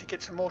now need to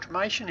get some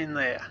automation in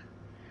there.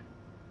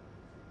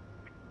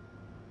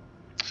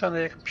 So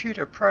the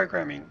computer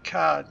programming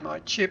card, my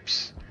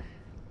chips,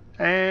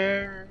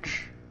 and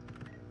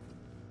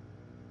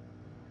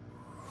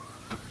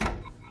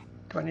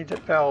do I need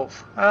that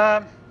valve?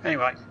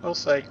 Anyway, we'll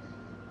see.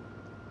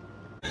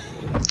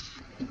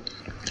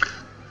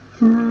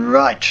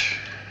 Right.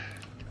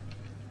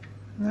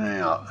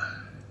 Now,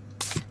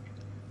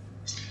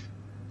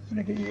 I'm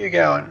going to get you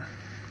going.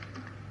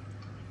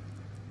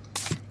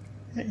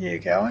 Get you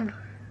going.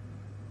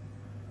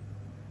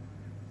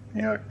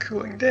 You're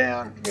cooling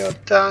down. You're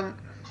done.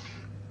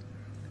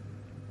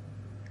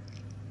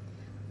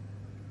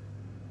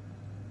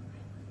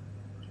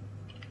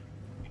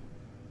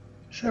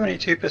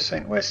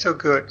 %. We're still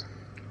good.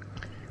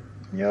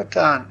 You're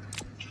done.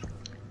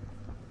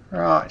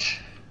 Right.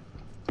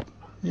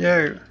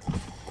 You.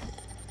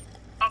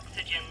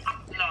 Oxygen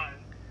low.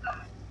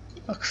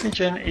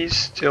 Oxygen is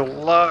still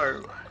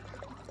low.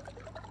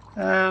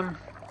 How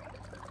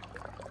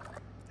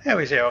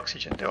is our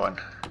oxygen doing?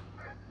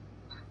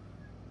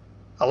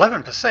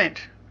 11%.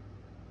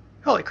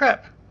 Holy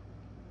crap.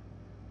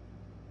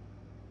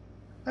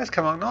 That's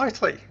come on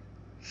nicely.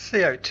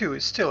 CO2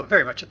 is still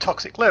very much a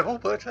toxic level,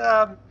 but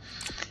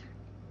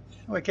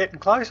we're getting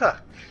closer.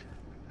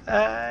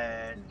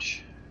 And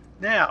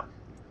now,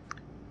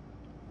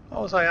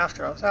 what was I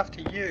after? I was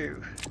after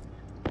you.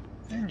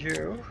 And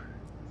you.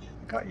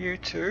 I got you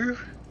too.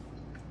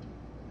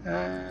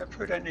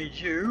 Probably don't need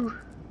you.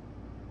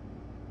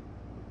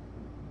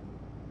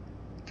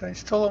 To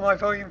install all my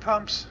volume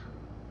pumps.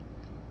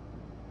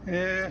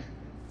 Yeah.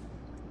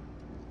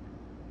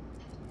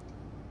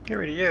 Get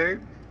rid of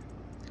you.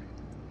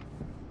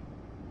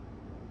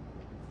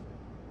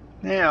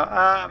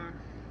 Now,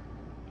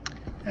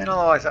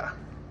 analyzer.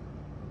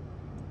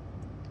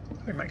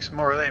 Let me make some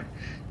more of them.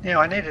 Now,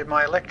 I needed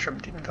my electrum,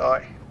 didn't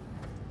I?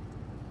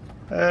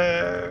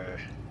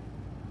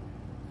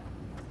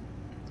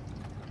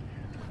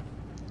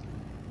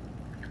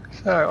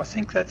 So, I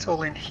think that's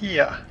all in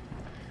here.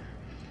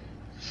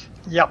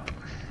 Yup.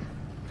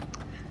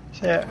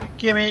 So,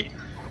 gimme.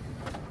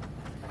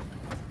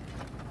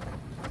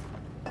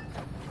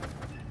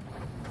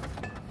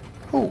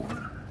 Ooh,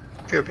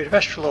 do a bit of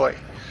astraloy.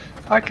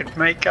 I could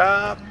make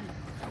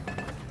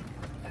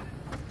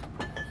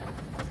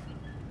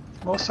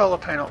more solar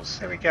panels.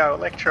 There we go,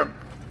 electrum.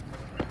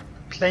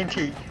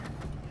 Plenty.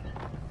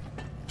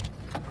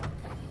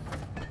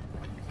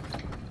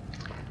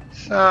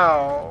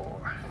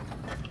 So,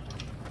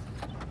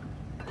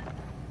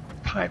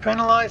 pipe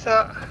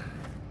analyzer.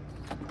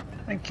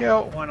 Thank you,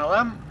 one of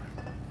them.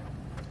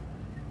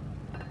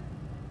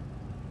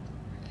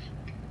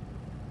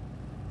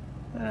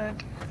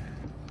 And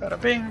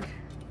bada bing.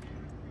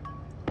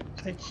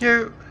 Take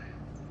you.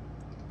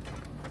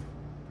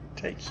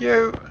 Take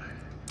you.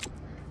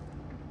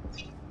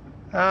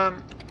 Oh,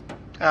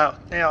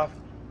 now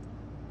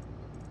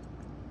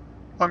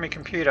on my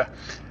computer.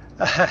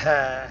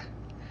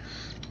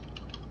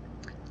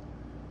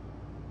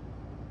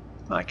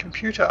 My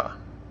computer.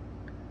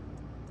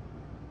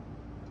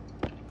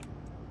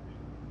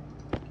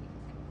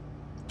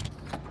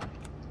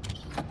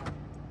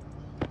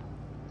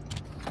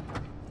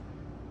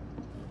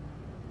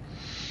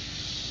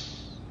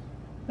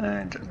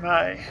 And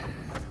my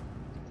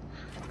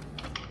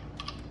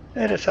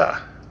editor.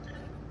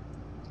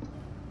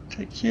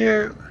 Take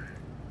you.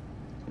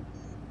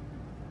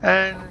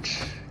 And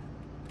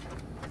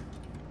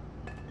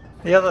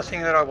the other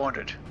thing that I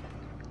wanted.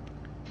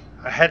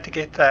 I had to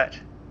get that.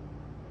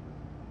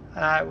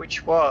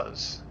 which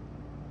was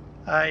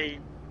a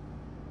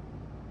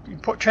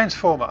import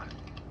transformer.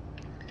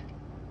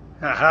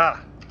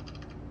 Aha!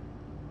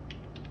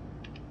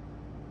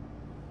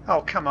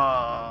 Oh, come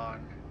on.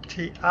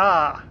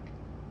 TR.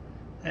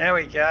 There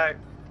we go.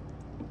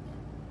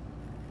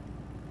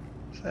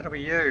 So that'll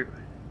be you.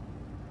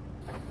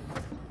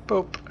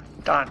 Boop.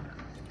 Done.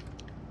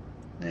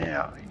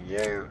 Now,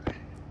 you,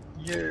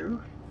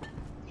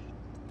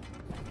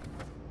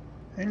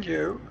 and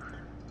you.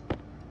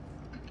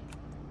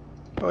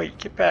 Oi,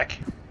 get back.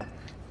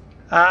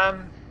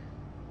 Now,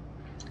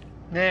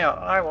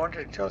 I was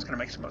going to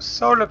make some more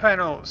solar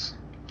panels.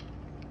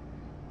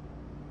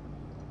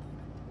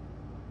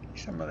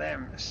 Some of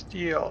them,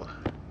 steel,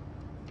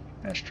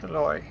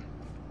 astraloy,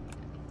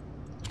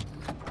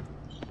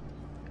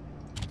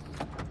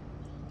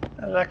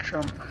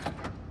 electrum,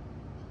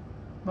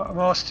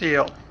 more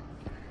steel,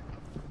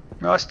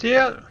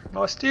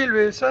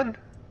 Wilson.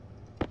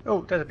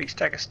 Oh, there's a big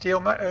stack of steel,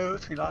 mate. Oh,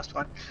 that's my last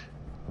one.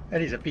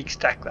 That is a big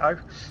stack though.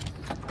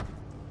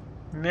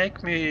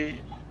 Make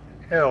me,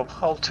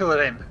 hold 2 of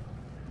them.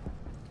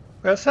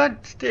 Wilson,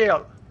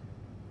 steel.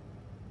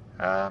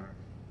 What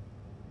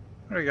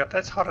do we got?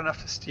 That's hot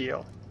enough for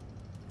steel.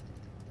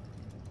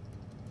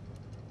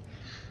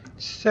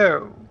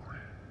 So,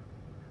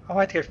 I'll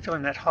have to go fill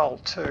in that hole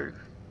too.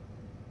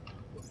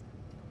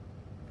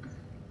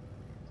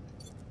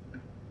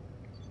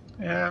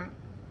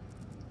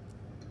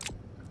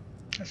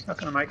 That's not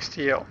going to make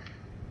steel.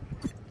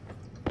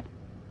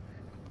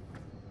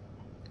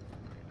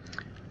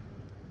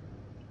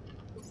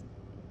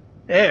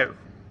 Oh.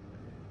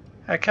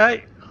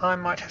 Okay, I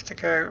might have to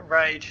go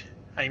raid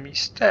Amy's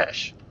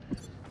stash.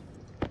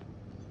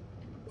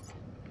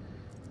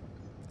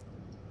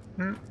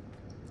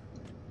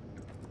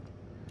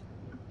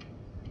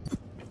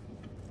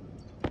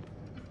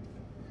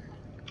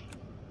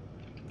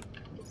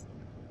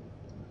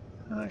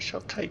 I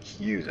shall take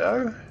you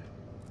though.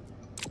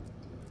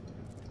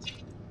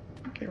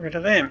 Get rid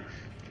of them.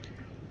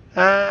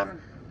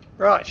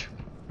 Right.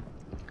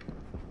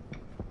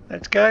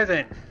 Let's go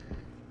then.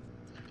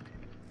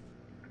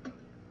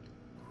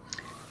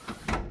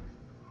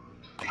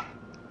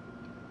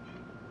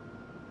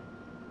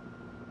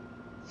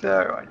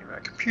 So I need my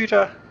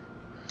computer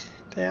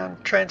down,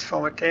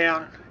 transform it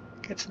down,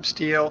 get some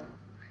steel,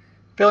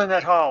 fill in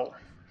that hole.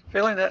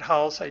 Fill in that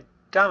hole so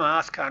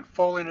dumbass can't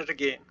fall in it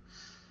again.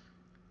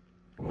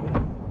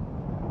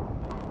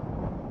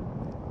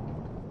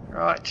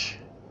 Right,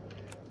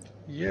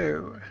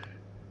 you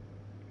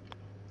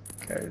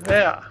go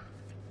there.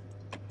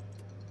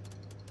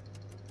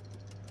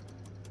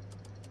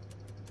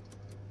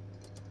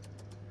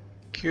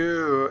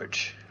 Good.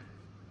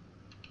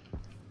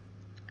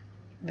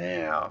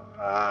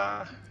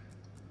 Now,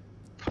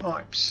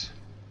 pipes.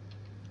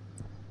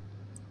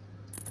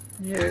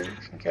 You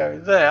can go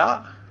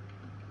there,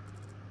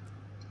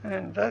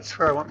 and that's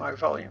where I want my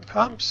volume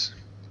pumps,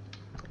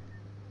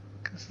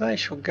 because they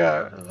shall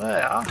go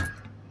there.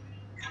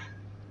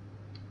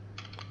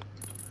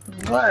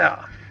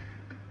 There.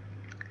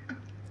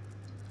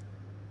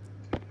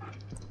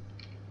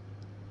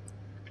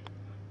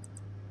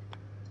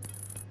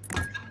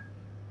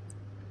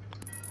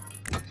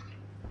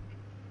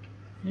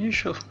 You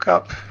shall hook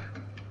up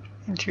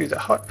into the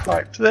hot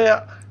pipe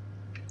there.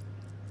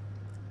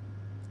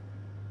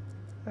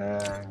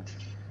 And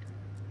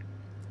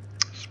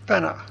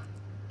spanner.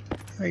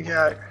 Here we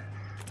go.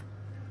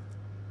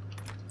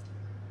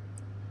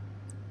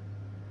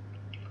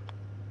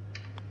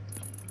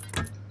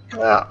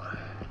 There.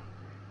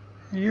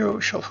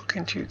 You shall hook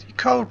into the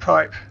cold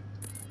pipe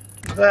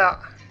there.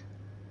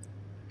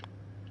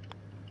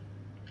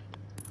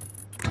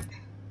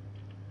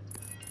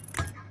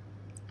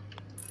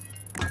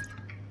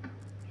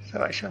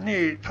 So I shall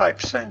need pipe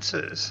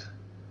sensors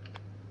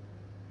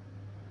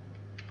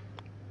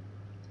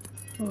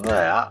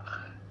there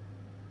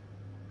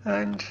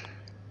and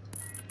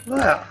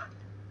there.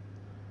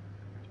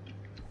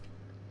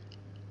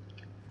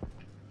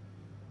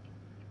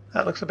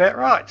 That looks about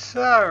right.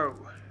 So,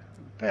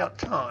 about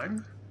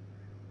time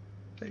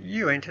that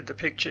you entered the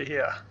picture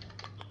here.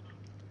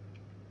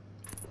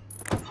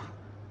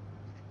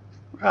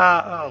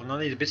 Oh, I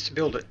need the bits to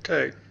build it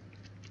too.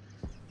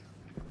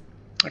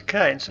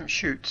 Okay, and some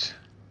chutes.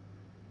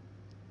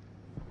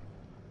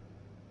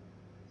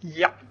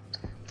 Yep.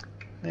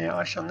 Now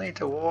I shall need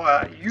to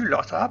wire you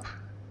lot up.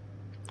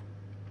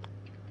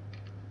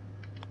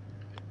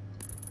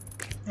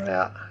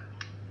 There.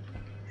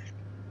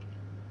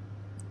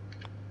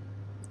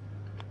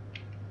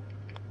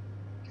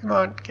 Come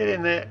on, get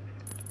in there.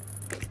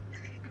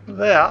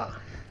 There.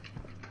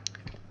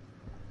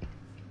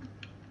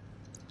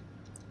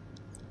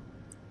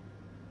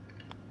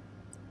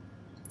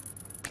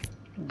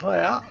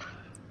 There.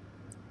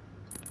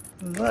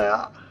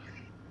 There.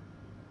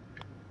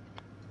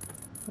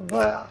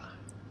 There.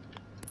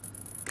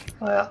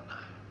 There.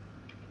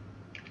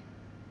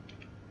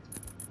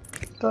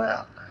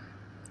 There.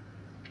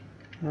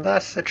 And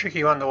that's the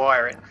tricky one to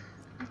wire in.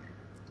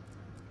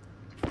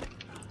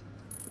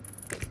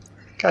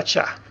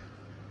 Gotcha.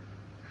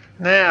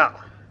 Now,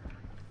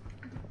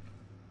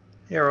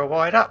 you're all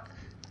wired up.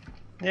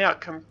 Now,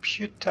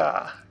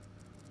 computer,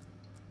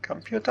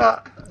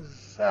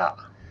 there.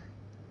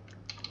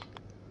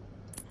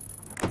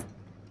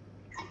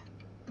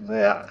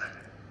 There.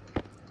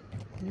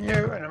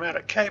 You, and I'm out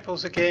of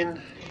cables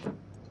again.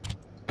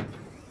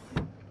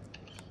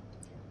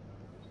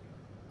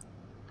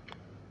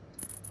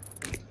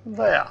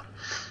 There.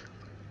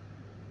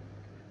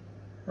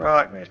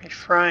 Right, where's my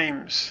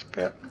frames?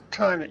 About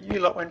time that you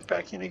lot went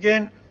back in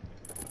again.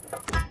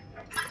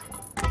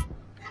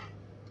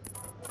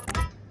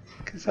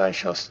 Because I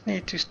shall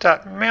need to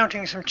start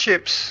mounting some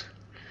chips.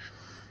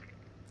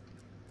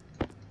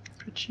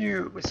 Put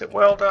you with the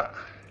welder.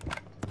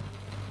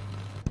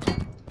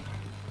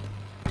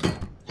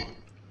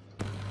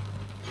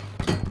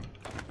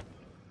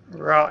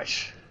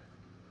 Right.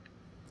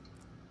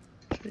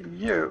 So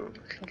you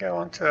can go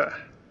onto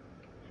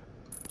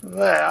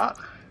there.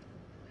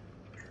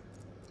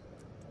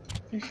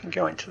 You can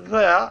go into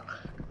there.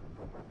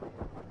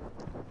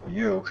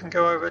 You can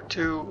go over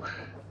to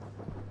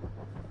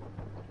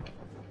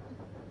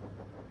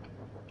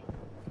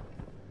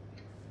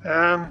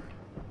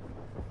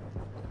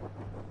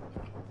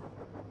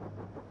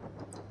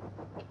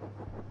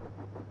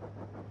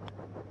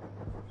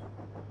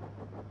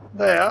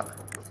there.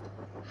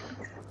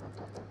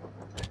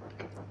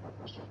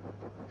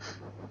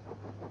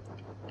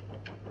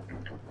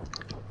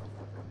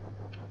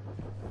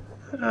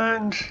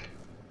 And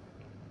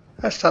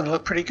that's starting to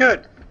look pretty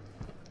good.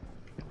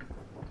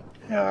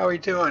 How are we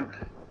doing?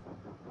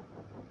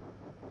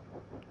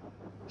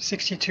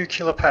 62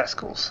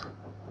 kilopascals.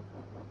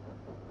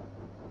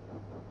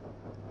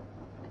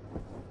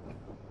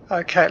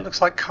 Okay, it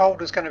looks like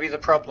cold is going to be the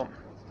problem.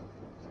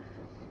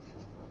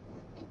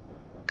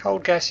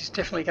 Cold gas is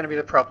definitely going to be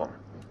the problem.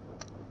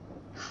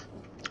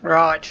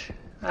 Right.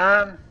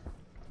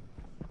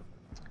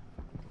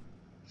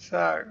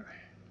 So,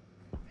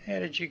 how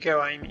did you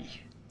go, Amy?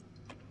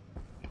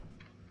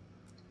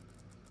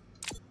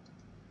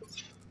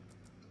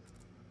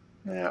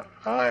 Now,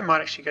 I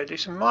might actually go do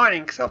some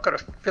mining because I've got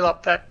to fill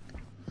up that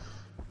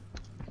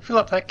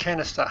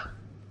canister.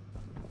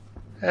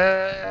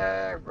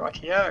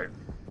 Rightio.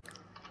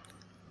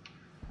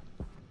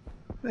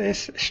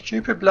 This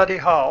stupid bloody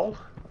hole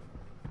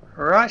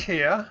right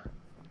here,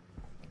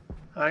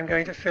 I'm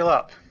going to fill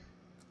up.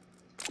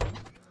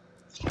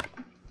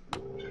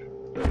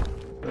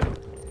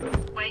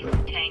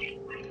 Waste tank.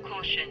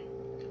 Caution.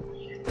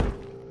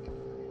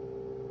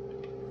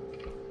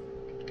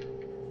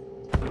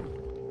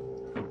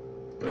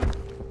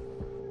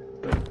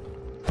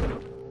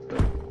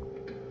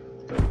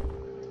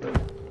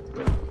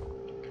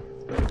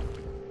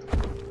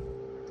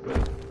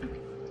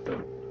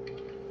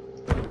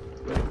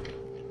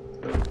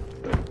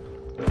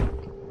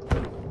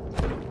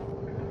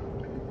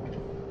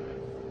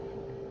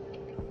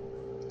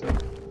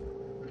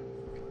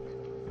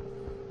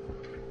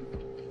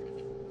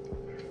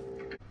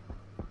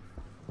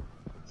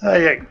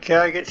 There you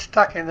go, get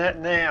stuck in that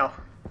now.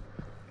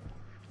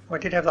 I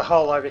did have the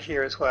hole over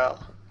here as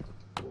well.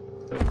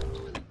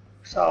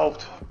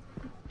 Solved.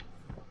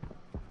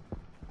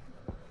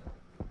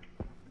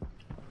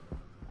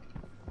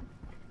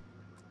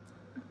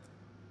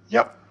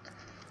 Yep.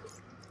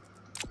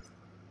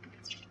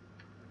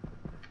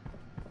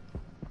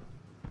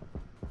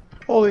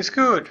 All is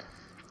good.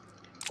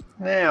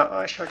 Now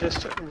I shall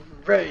just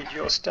raid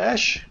your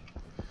stash.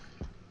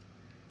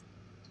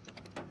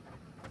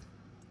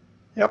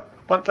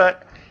 Yep, want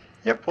that.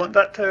 Yep, want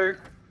that too.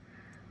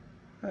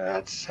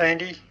 That's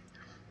handy.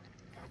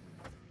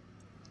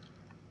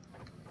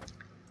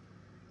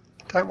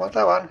 Don't want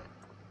that one.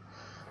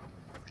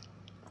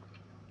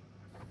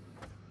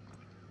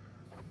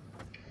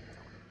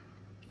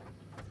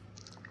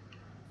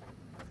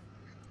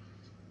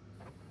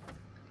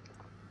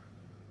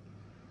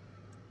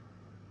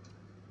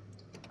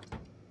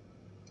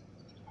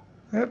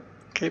 Yep,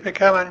 keep it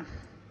coming.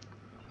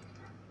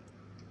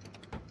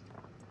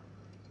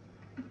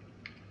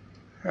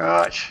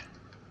 Right.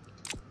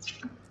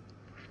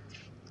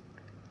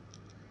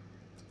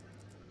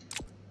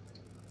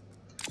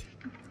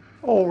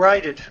 All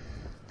rated.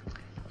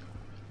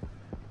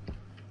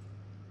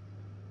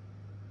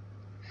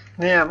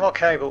 Now more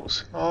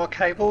cables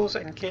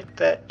and get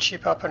that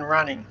chip up and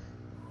running.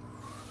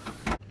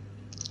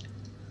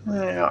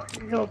 Now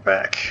you're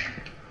back.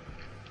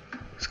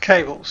 It's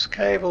cables.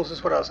 Cables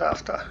is what I was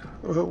after.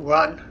 Ooh,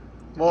 one.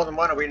 More than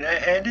one will be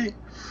handy.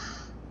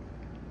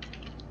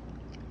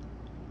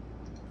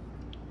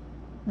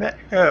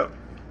 Oh.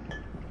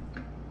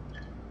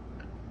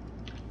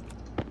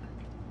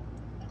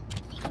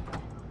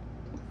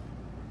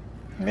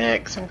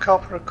 Make some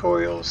copper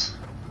coils.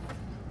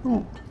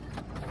 Ooh.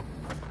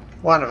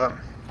 One of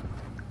them.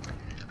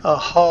 A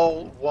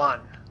whole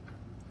one.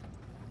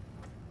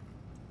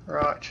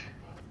 Right.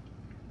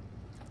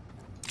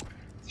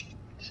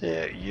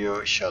 So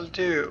you shall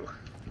do.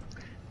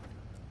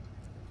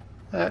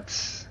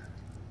 Let's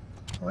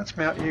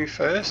mount you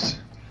first.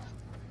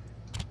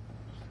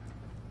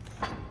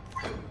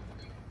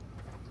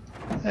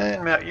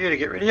 And mount you to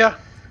get rid of you.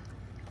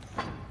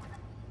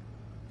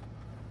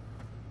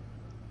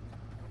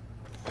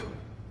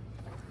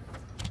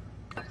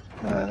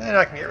 And then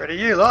I can get rid of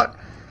you lot.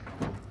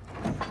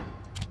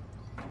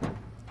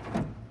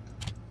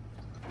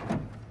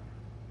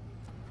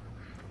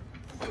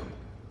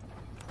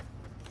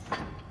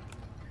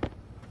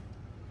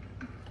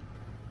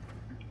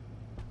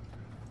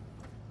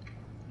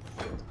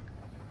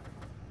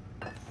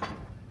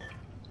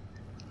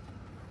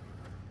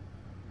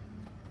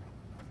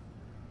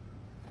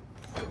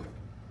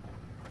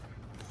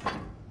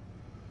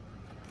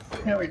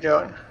 How are we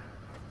doing?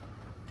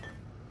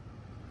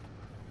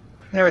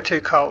 Now we're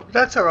too cold.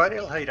 That's alright,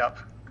 it'll heat up.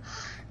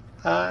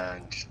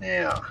 And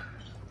now,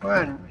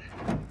 1,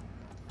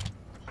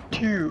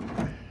 2,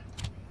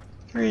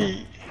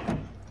 3,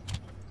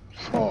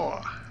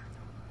 4.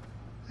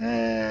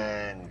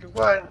 And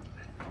 1,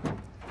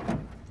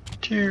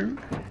 2,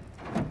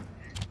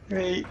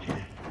 3,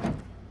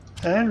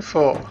 and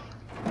 4.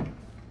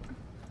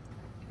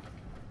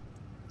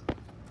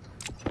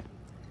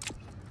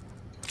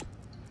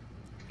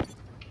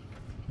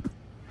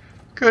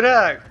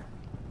 Good-o.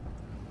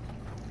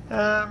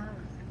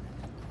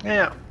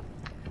 Now,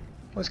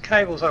 was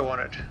cables I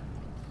wanted.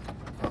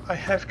 I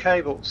have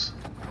cables.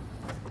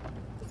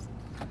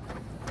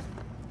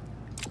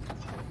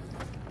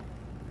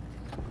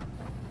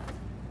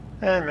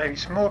 And maybe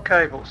some more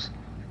cables.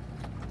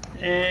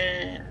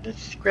 And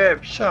let's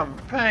grab some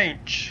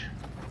paint.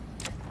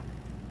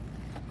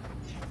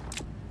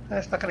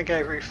 That's not going to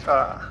go very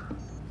far.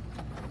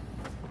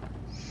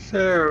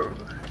 So,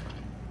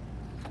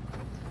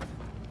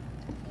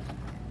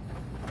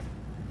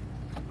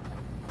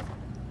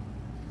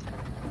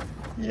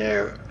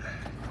 yeah.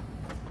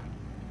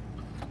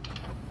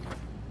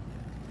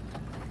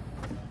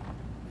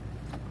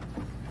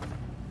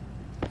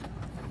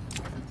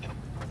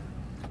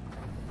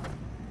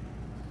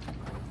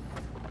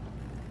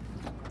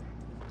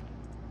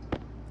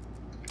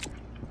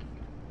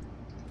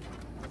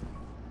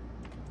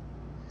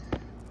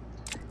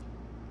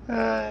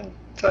 And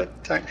I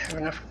don't have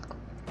enough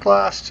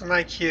glass to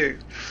make you.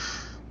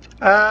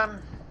 That'll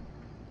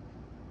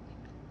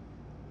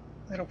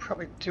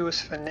probably do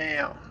us for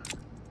now.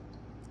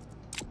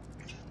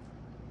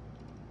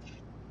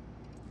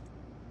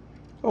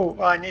 Oh,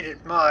 I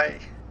needed my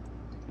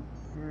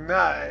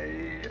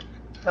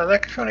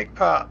electronic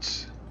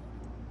parts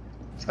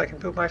so I can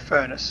build my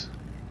furnace.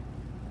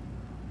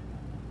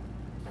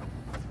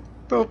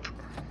 Boop.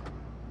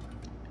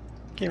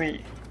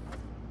 Gimme.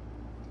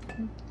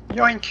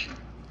 Yoink.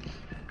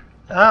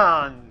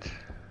 And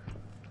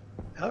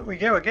out we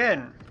go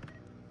again.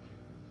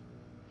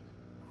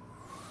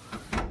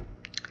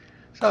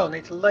 So I'll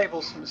need to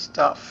label some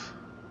stuff.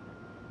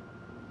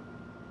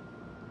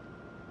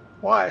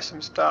 Wire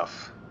some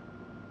stuff.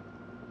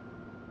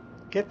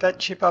 Get that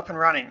chip up and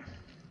running.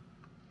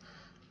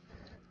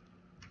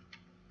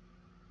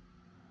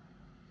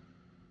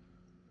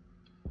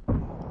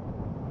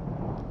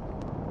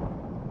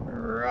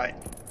 Right.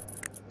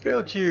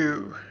 Build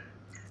you.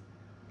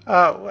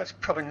 Oh, that's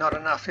probably not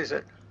enough, is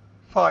it?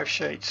 5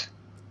 sheets.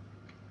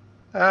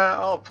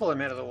 I'll pull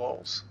them out of the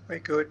walls. Very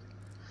good.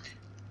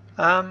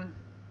 Have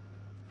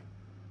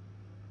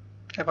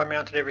I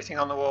mounted everything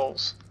on the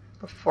walls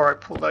before I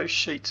pull those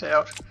sheets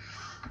out?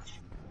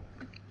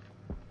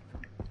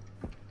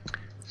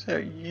 So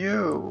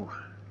you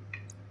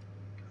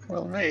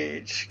will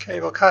need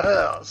cable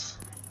cutters.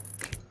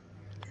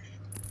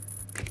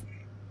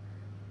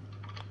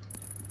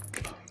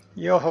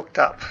 You're hooked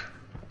up,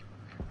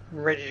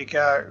 ready to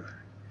go.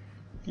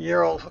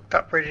 You're all hooked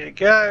up, ready to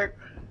go.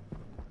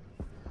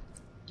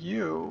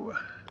 You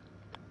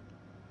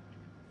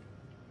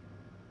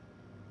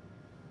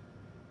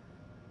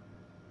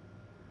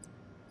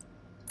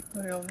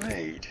will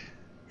need,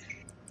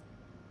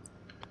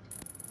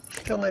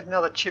 still need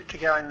another chip to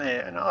go in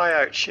there, an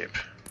I/O chip.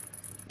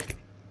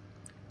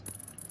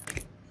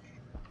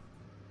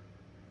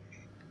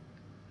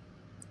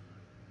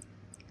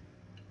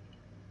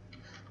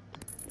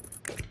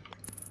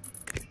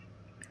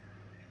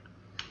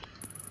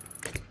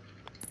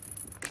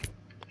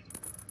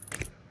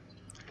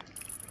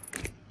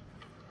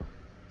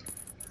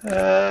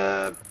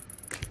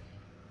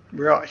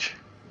 Right.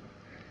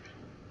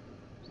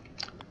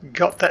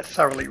 Got that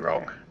thoroughly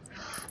wrong.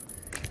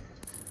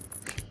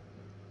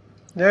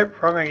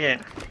 Nope, wrong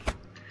again.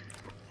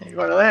 Here's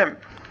one of them.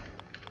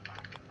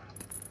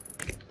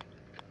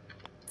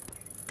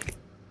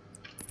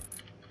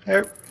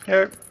 Nope,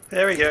 nope,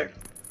 there we go.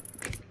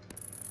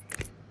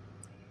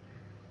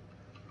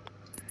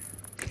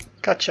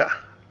 Gotcha.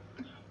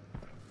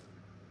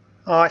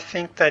 I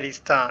think that is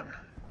done.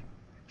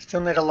 Still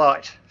need a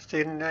light.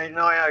 Still need an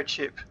I/O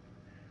chip.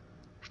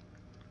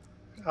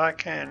 I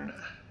can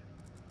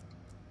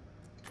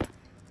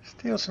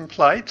steal some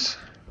plates.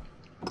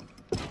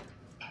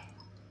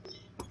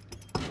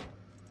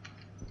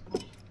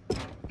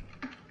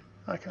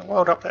 I can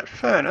weld up that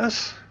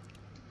furnace.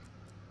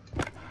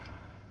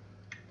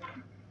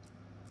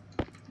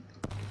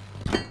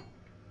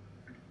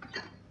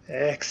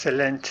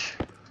 Excellent.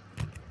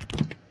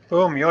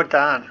 Boom, you're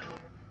done.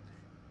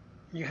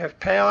 You have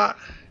power.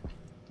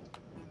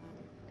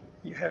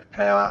 You have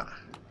power.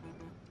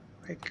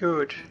 We're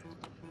good.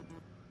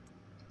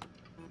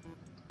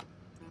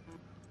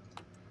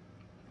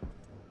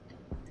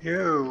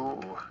 You're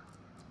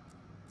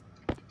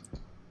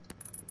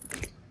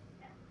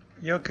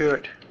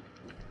good.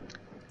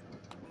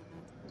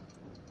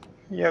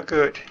 You're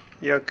good.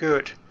 You're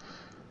good.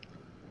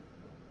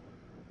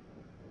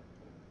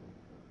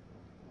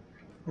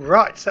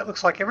 Right, so that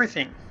looks like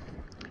everything.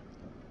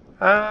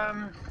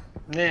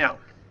 Now,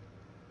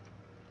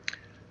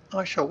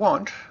 I shall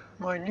want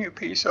my new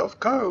piece of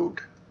code,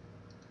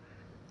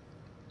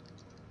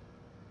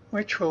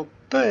 which will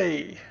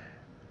be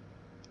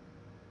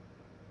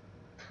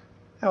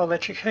our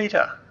electric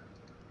heater.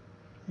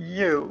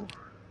 You.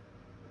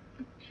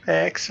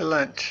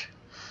 Excellent.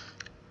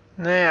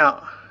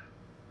 Now,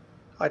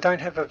 I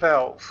don't have a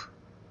valve.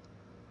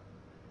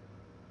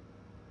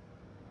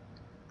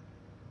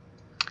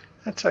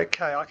 That's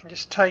okay, I can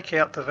just take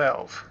out the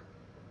valve.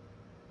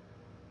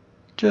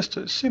 Just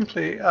as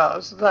simply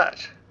as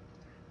that.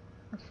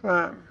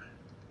 Confirm.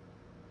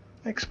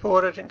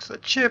 Export it into the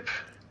chip.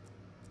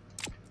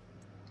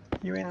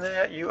 You in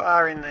there? You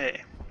are in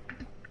there.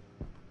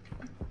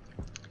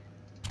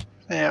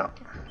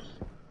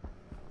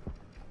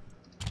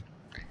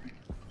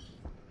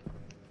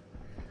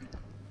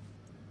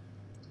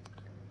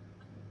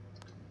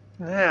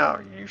 Now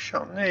you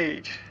shall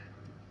need...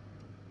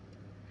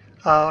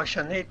 I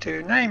shall need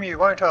to name you,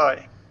 won't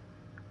I?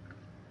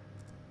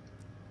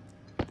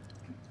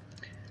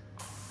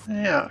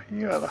 Now,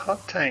 you are the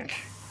hot tank.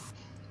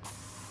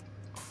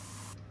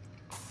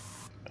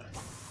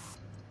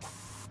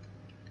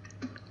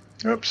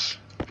 Oops.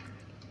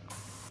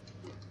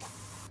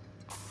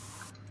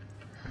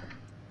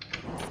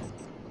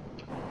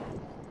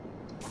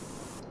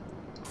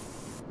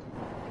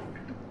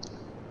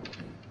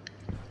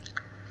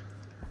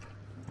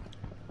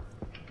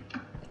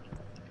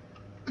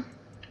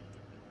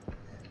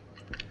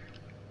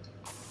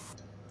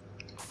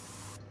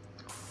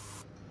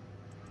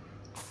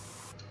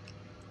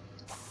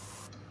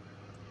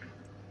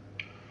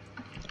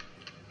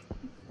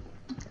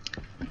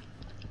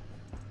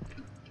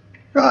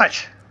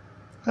 Right,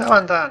 that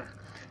one done.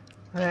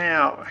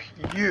 Now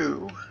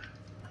you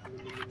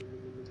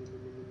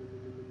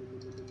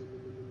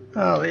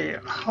are the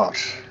hot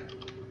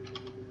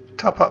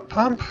top-up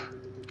pump.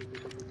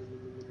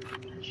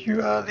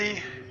 You are the,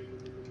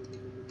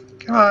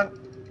 come on,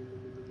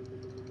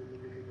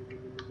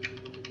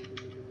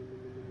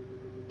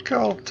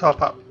 cold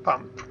top-up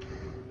pump.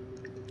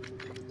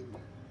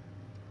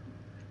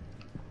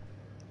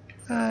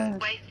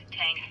 And Waste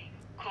tank.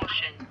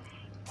 Caution.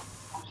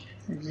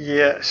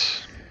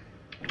 yes.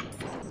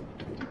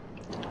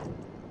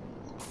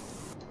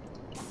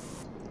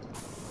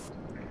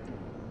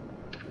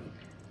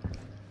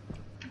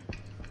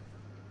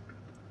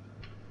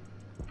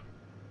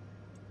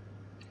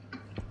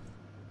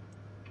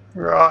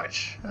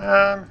 Right.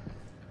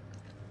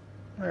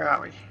 Where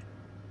are we?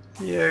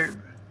 You.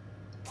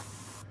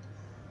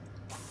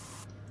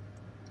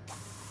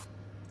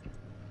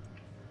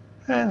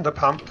 And the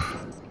pump.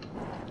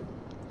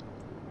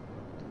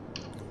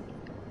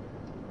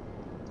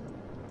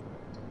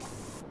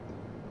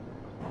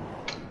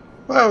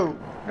 Whoa!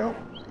 Nope.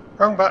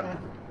 Wrong button.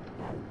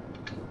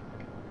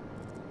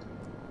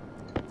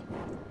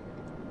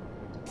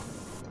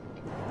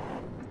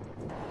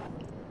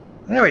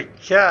 There we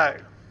go.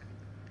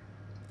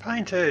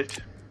 Painted.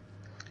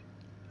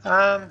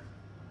 So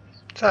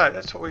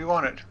that's what we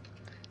wanted.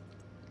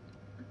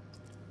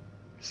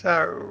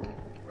 So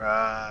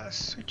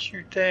switch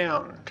you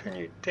down, turn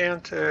you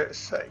down to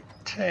say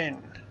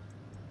 10.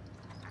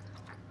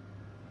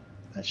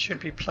 That should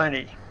be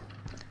plenty.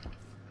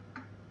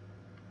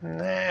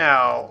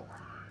 Now,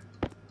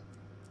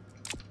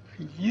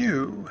 for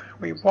you,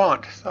 we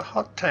want the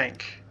hot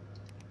tank,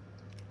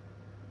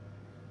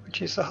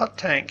 which is the hot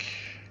tank.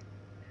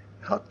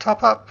 Hot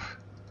top up.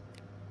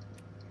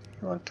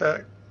 You want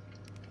the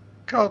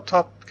cold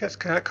top, that's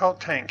cold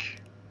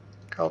tank.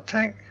 Cold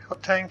tank,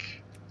 hot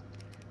tank,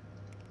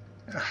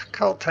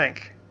 cold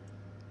tank.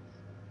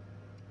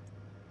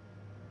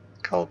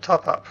 Cold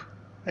top up.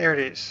 There it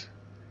is.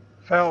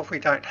 Valve we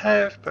don't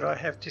have, but I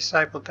have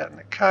disabled that in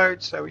the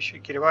code, so we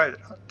should get away with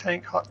it. Hot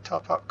tank, hot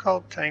top up,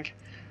 cold tank.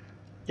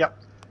 Yep.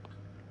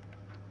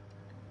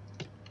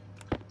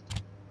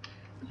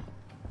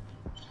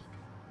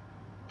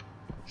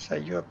 So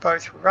you're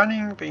both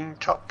running, being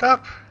topped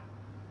up,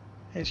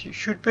 as you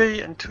should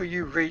be, until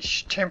you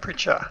reach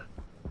temperature.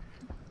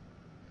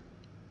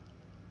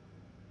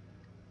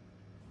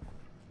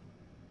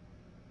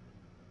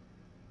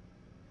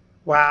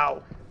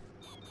 Wow.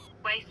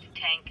 Waste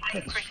tank.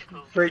 It's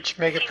Critical. reached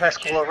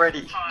megapascal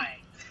already. High.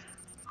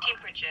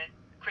 Temperature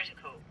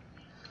critical.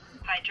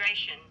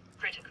 Hydration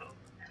critical.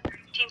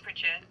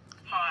 Temperature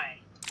high.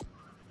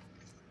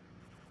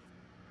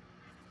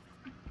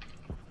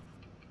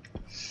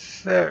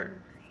 So,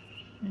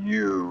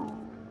 you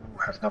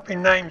have not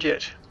been named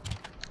yet.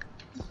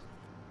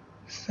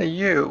 So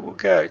you will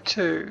go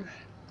to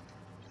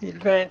the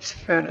advanced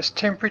furnace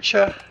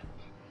temperature,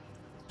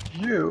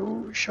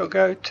 you shall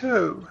go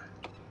to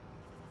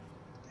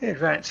the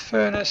advanced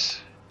furnace,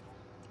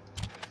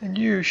 and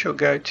you shall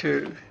go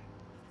to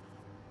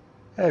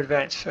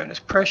advanced furnace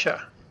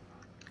pressure.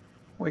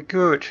 We're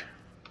good.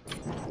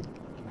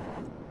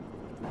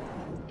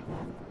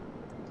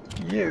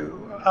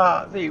 You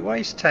are the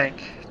waste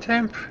tank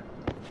temp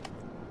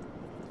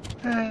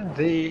and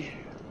the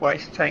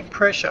waste tank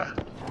pressure.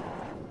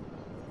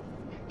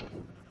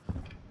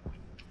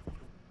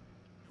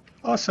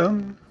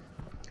 Awesome.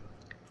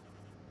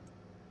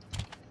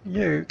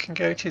 You can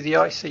go to the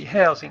IC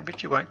housing,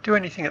 but you won't do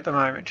anything at the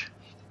moment.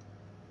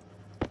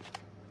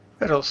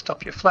 It'll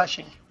stop your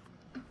flashing.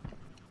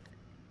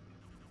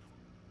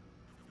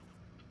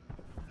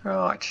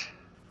 Right.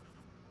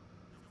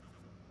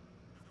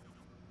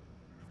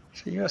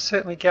 So you're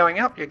certainly going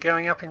up. You're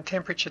going up in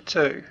temperature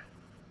too.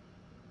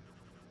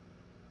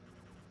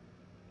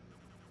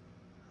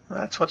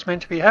 That's what's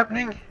meant to be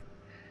happening.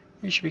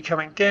 You should be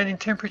coming down in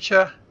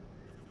temperature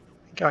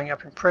and going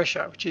up in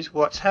pressure, which is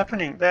what's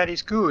happening. That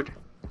is good.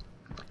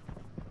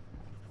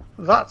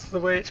 That's the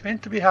way it's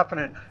meant to be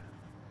happening.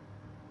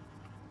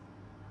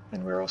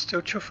 And we're all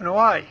still chuffing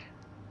away.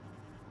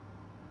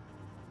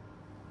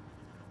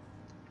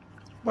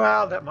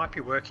 Well, that might be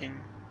working.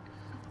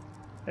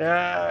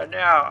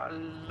 Now,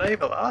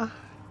 labeler,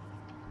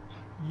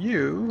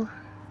 you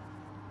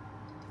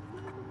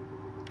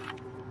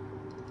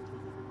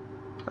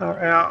are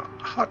our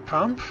hot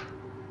pump.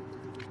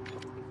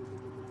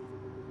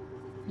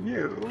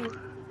 You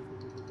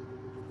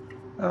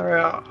are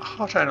our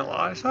hot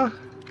analyzer.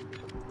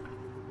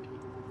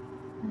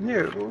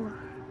 You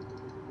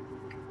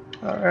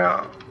are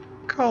our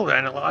cold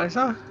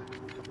analyzer.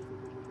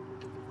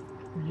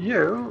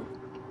 You,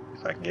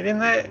 if I can get in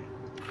there,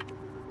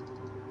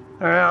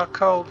 are our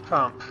cold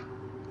pump.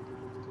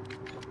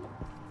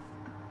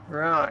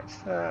 Right,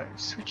 so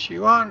switch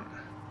you on.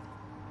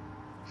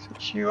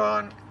 Switch you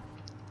on.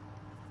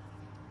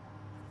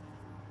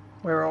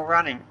 We're all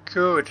running.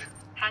 Good.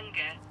 Hunger.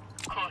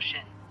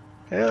 Caution.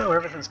 Yeah,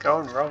 everything's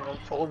going wrong. I'll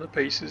fall to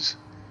pieces.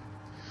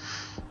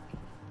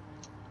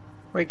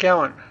 We're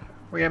going.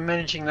 We are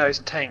managing those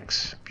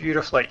tanks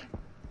beautifully.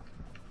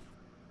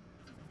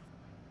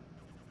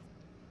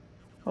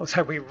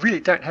 Although we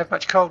really don't have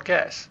much cold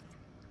gas.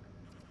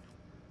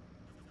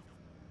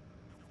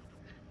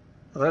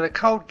 Although the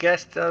cold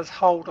gas does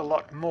hold a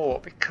lot more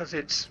because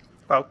it's,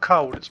 well,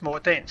 cold, it's more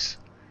dense.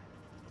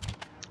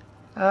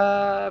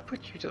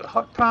 Put you to the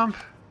hot pump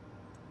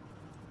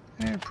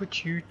and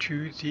put you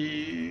to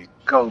the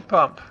cold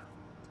pump.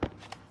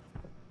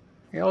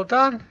 You all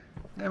done?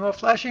 No more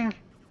flashing?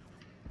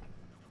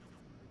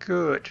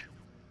 Good.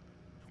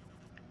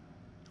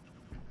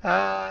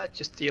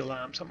 Just the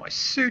alarms on my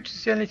suit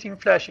is the only thing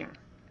flashing.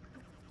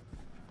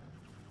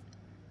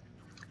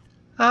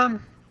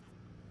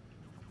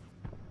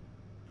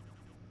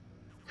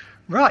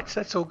 Right, so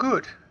that's all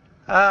good.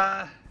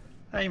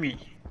 Amy.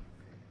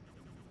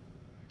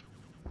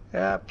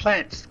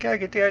 Plants. Go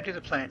do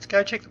the plants.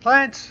 Go check the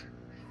plants.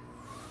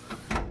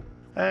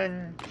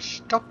 And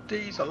stop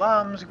these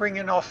alarms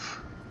ringing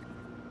off.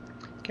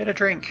 Get a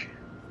drink.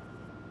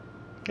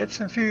 Get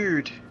some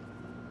food.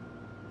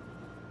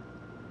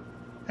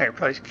 I could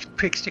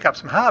probably stick up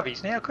some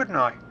Harveys now, couldn't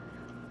I?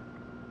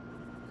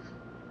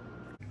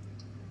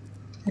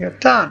 You're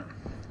done.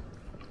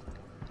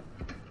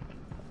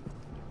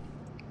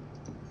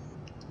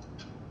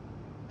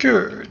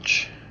 Good.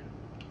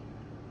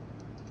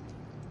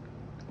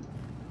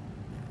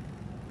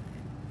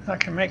 I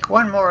can make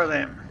one more of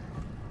them,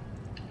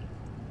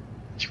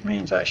 which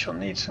means I shall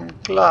need some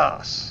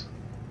glass.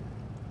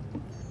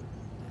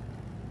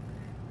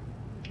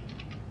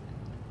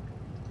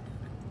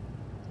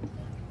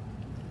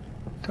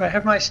 Do I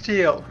have my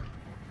steel?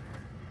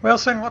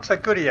 Wilson, what's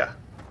that good here?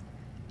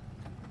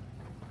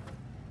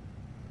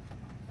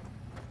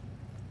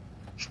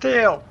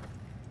 Steel.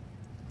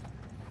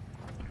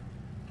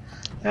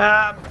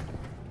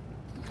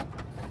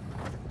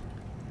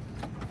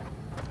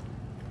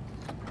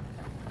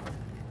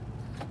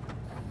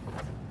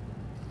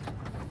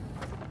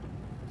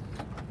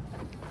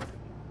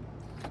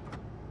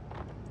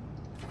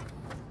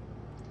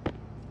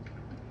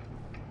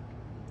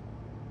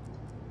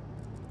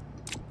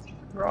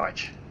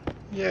 Right,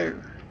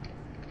 you.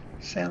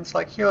 Sounds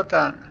like you're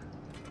done.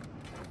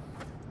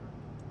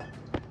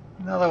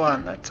 Another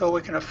one, that's all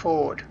we can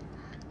afford.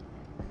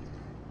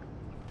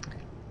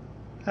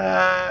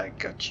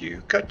 Got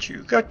you, got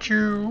you, got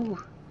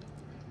you.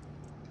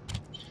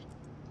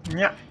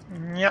 Nya,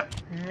 nya,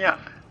 nya.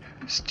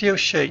 Steel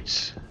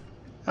sheets.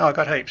 Oh, I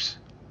got heaps.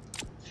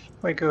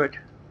 We're good.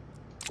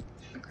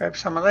 Grab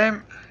some of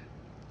them.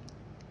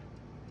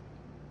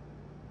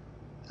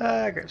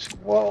 Grab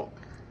some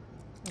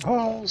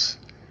walls.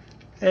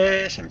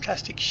 There's some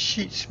plastic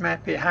sheets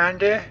might be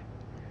handy.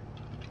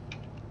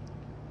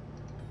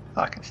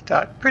 I can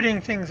start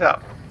putting things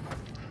up.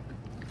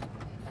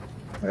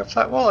 We got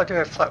flat wall? I do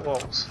have flat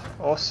walls.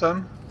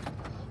 Awesome.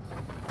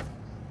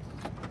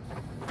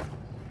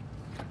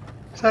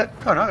 What's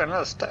that? Oh no, I got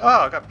another oh,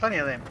 I got plenty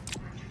of them.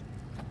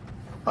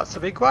 What's the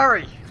big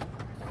worry?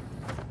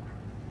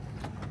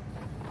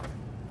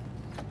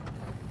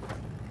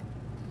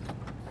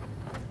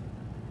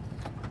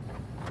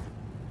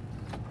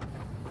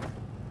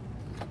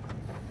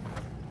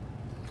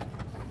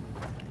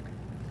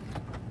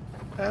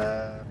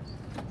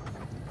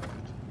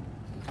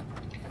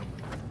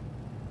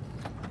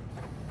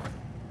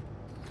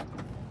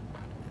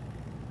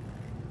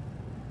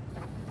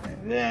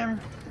 Them.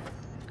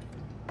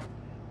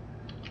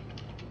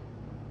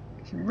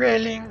 Some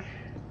railing.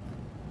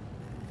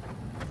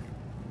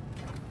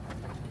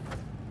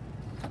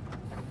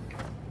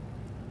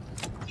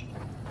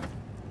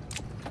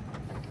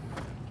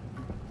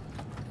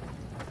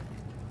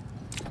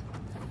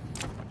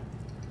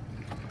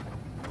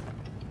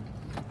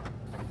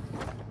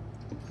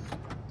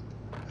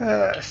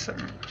 Some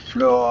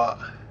floor.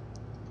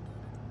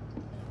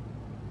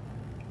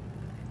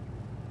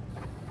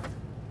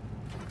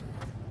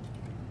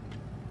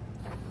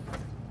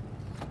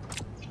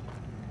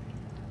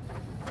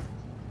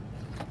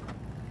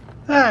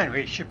 And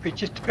we should be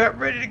just about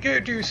ready to go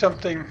do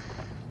something.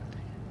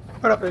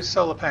 Put up those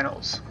solar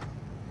panels.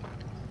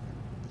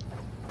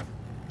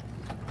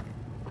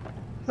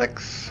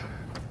 6.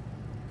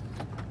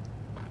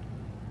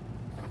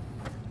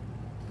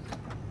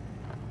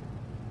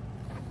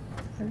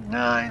 And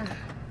 9.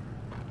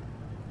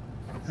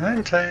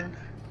 And 10.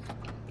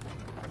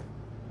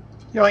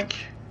 Yoink.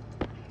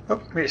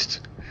 Oh,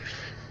 missed.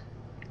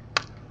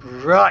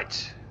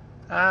 Right.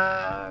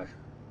 Oh,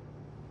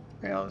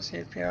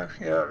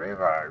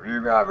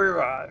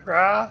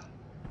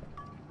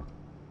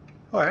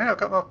 yeah, I've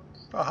got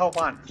a whole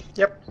one.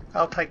 Yep,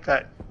 I'll take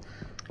that.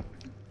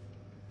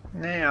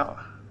 Now,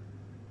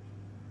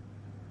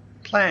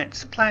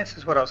 plants. Plants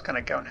is what I was going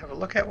to go and have a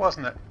look at,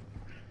 wasn't it?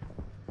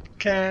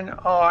 Can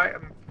I...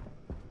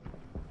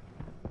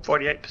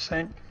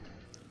 48%.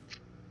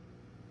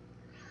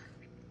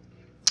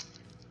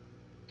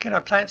 Can I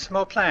plant some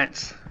more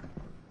plants?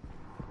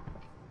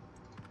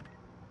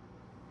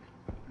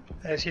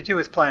 As you do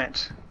with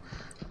plants.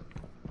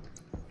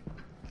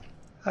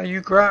 Are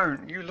you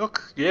grown? You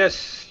look...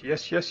 Yes,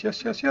 yes, yes,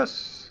 yes, yes,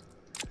 yes.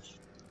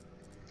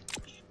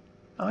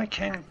 I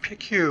can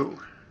pick you.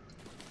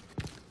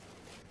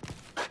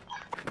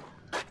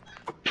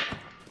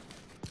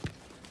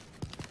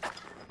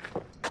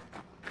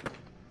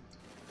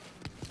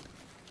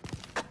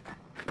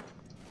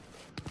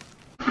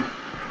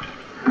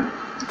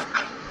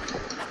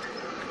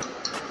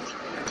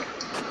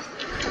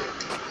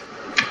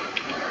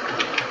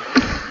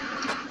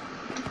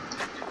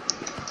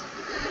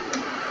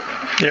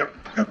 Yep,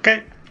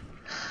 okay.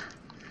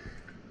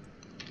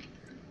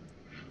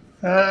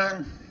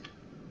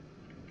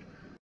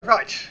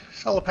 Right,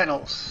 solar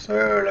panels,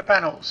 solar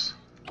panels.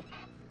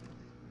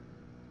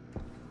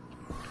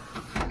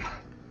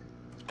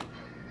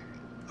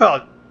 Well,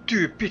 I'll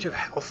do a bit of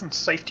health and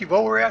safety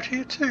while we're out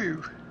here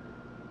too.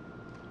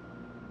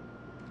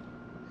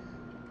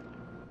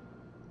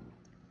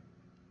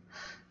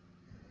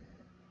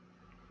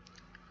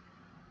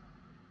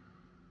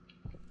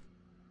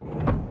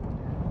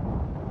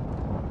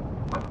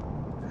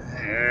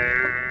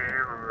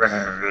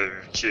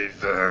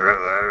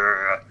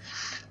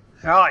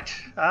 Right,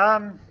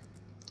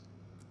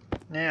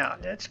 now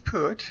let's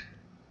put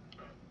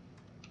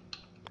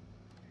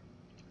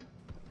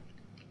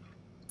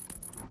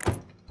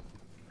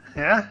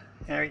there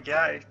we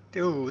go.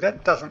 Ooh,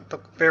 that doesn't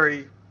look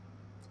very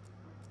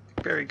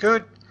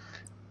good.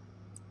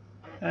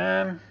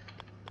 There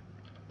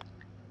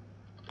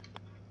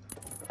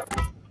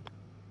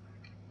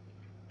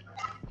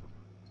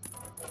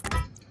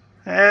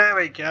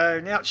we go,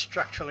 now it's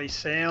structurally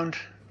sound.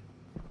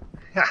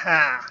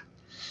 Haha.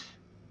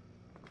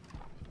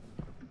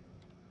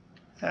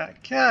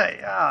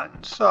 Okay,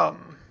 and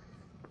some.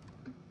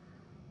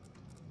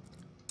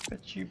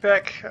 Put you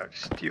back. I'll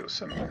steal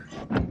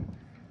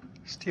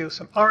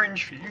some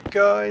orange for you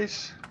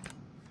guys.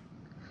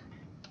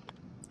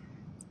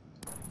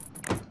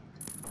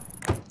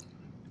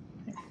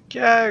 There you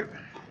go.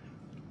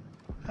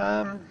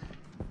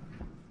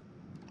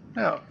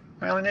 No,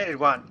 I only needed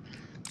one.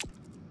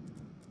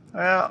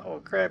 Well, we'll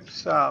grab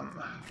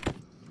some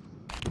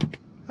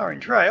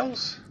orange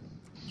rails.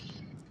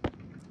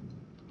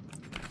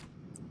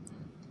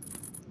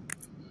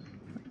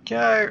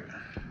 Go.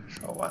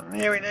 So one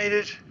there we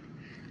needed.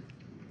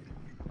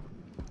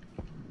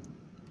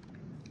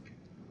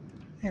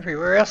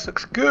 Everywhere else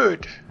looks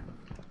good.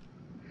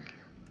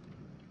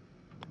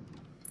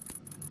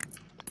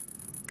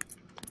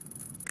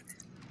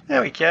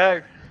 There we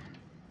go.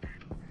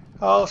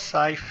 All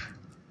safe.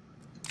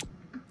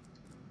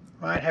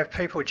 Won't have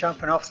people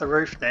jumping off the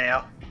roof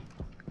now.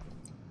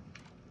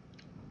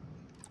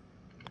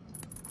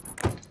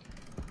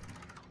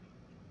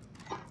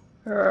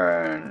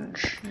 And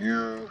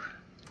you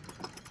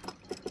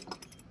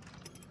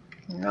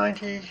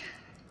 90,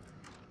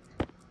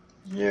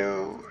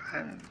 you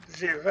and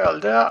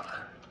Zivelda.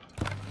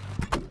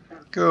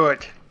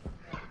 Good.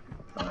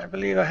 I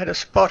believe I had a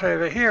spot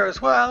over here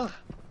as well.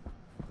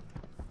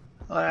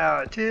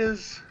 There it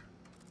is.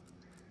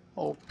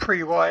 All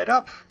pre-wired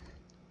up.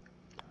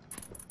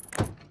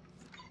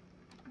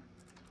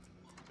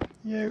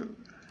 You.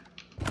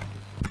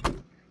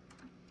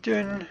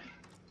 Done.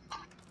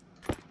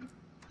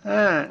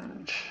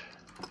 And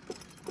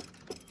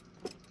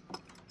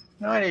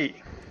 90.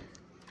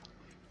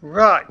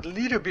 Right, a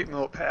little bit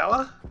more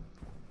power.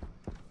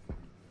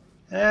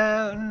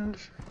 And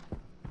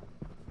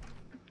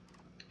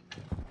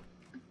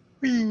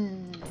whee,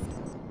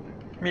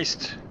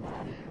 missed.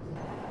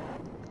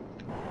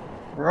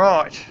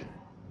 Right.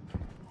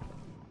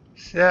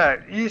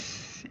 So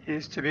this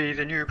is to be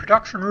the new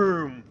production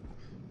room.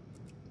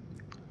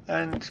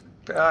 And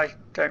I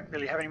don't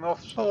really have any more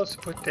floors to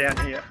put down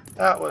here.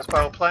 That was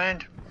well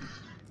planned.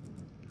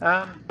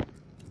 But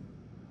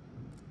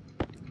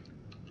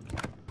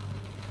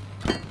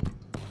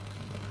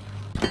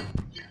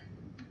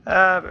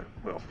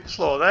we'll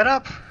floor that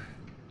up.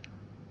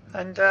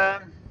 And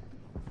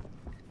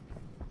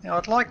now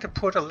I'd like to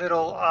put a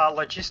little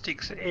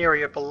logistics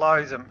area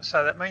below them.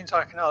 So that means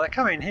I can either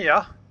come in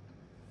here,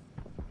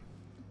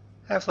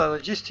 have the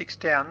logistics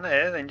down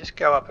there, then just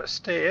go up the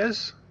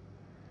stairs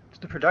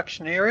to the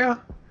production area,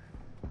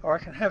 or I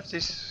can have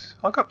this.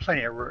 I've got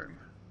plenty of room,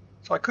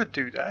 so I could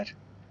do that,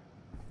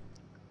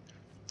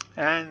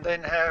 and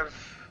then have,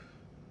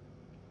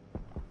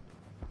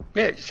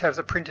 yeah, just have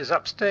the printers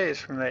upstairs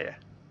from there.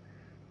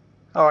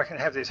 Or I can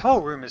have this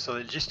whole room as the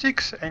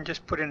logistics and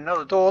just put in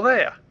another door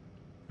there.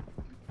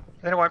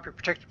 Then it won't be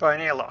protected by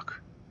an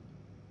airlock.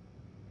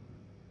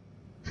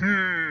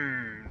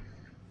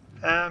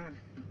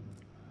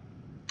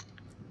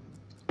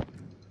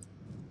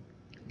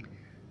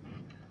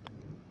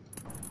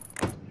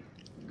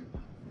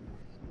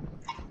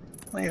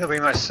 These will be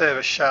my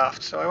server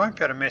shafts, so I won't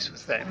be able to mess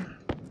with them.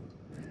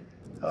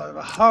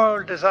 The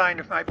whole design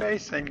of my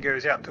base then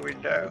goes out the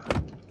window.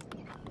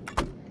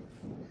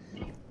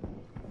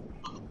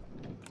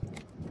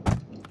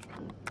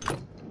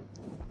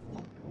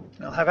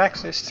 I'll have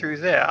access through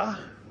there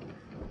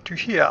to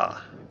here,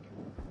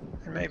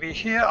 and maybe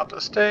here up the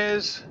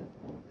stairs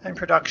and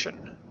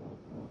production.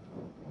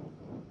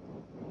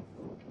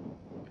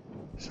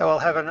 So I'll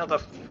have another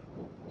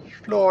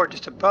floor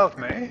just above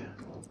me.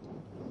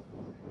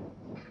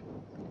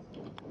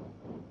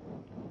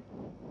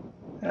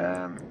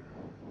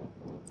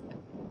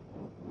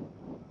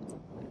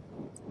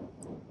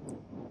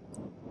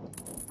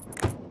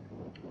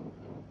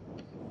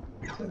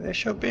 So there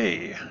shall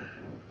be.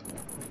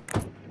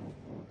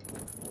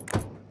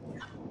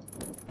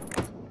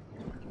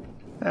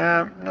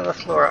 Another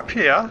floor up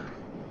here.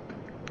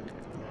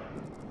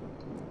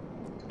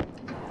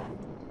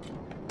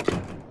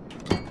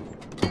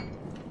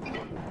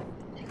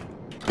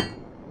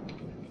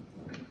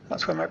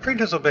 That's where my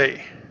printers will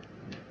be.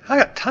 I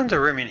got tons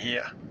of room in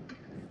here.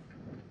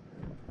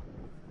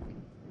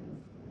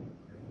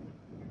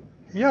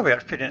 Yeah, I'll be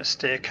able to fit in a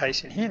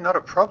staircase in here, not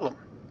a problem.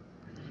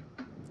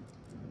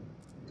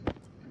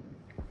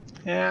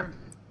 Yeah.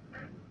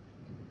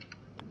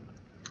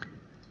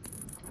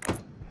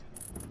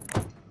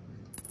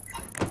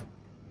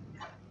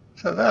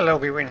 So there'll all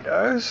be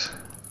windows.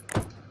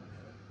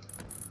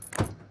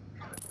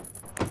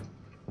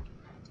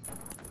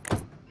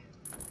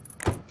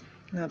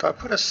 Now do I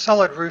put a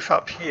solid roof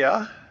up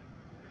here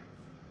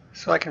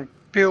so I can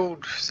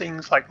build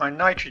things like my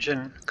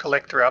nitrogen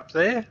collector up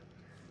there?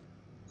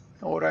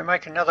 Or do I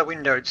make another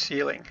windowed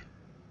ceiling?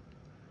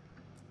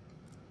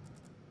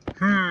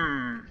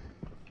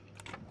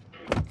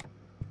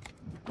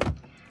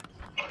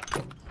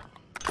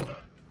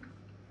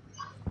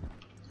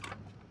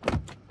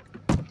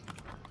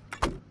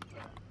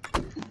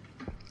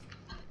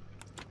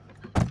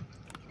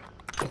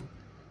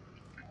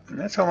 And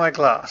that's all my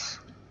glass.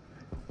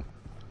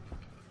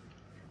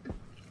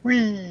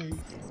 Whee!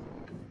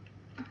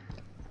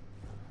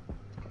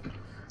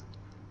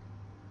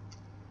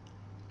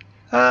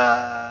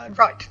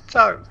 Right,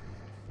 so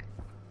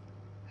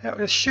that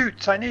was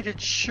chutes. I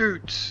needed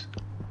chutes.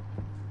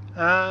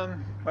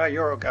 Well,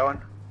 you're all going.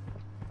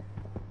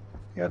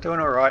 You're doing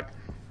all right.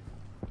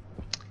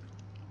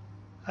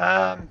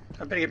 I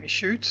better get me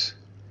chutes.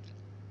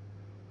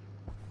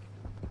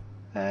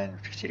 And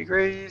 50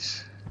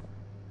 degrees.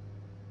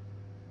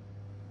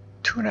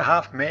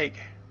 2.5 meg.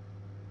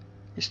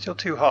 You're still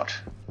too hot.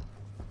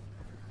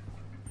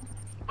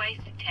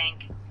 Waste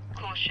tank.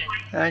 Caution.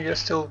 And you're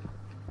still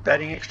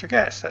adding extra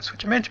gas. That's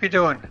what you're meant to be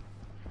doing.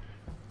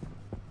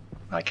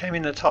 I came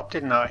in the top,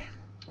 didn't I?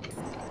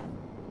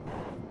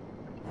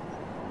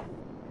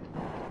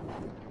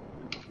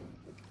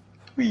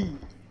 Whee!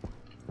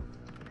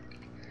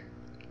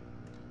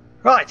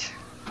 Right.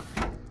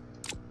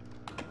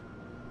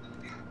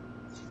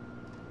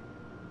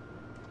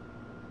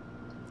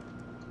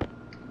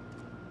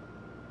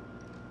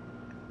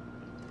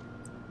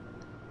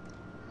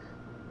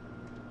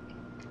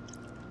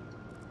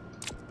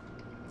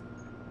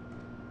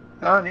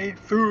 I need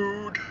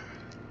food.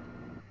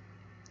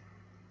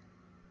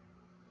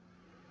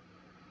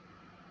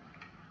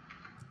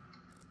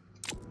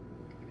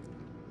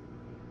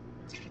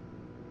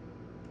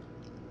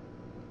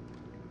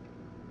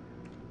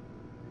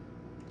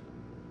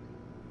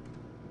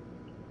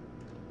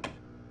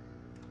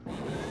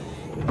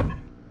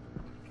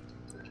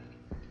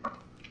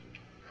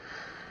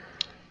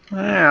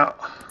 Now,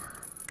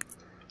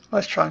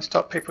 let's try and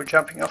stop people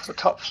jumping off the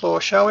top floor,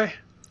 shall we?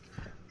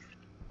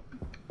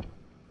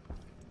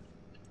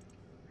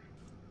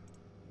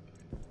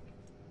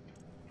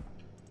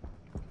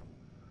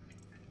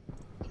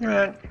 Come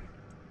on,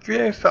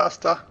 go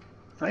faster.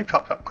 They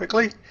popped up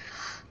quickly.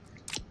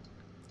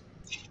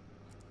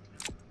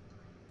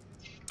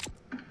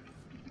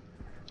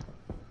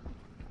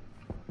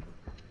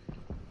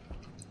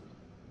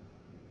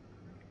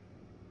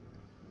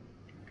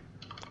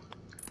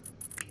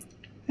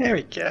 There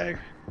we go.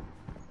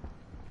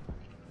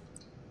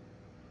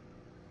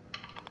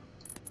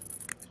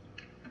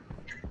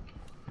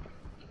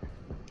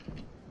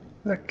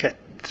 Look at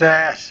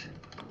that.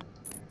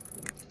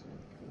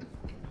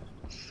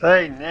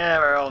 See, now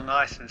we're all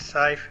nice and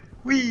safe.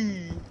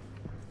 Whee!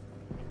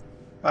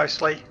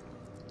 Mostly.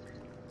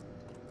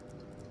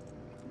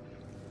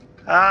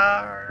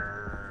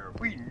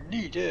 We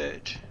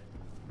needed...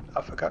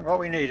 I've forgotten what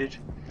we needed.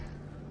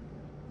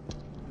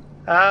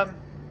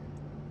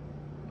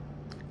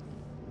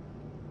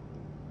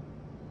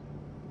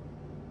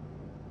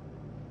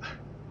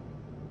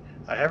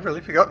 I have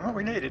really forgotten what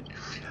we needed.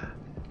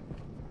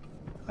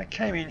 I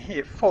came in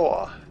here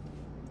for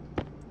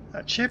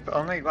a chip.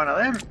 I'll need one of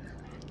them.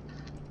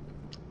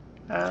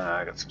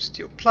 I got some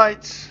steel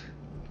plates.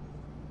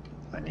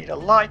 I need a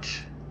light.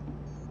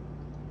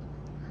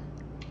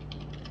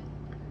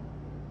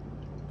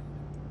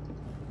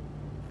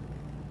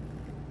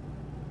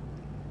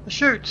 The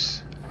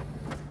chutes.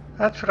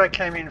 That's what I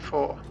came in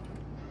for.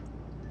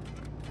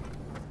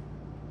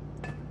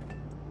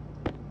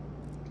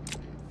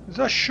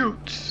 The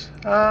chutes.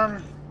 How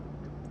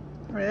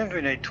many do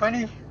we need?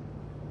 20?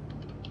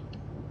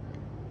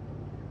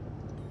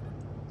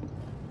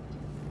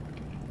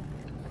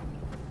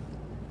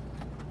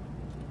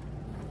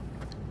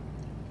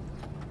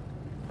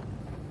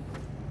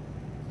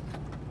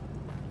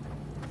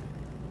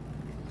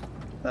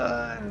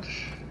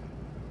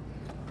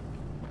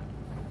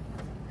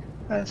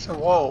 And some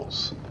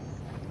walls,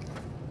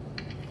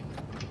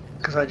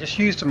 because I just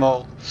used them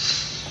all.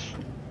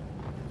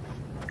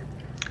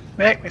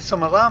 Make me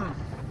some of them.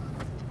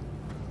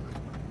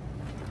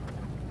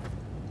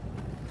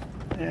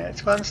 Yeah,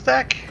 it's one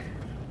stack.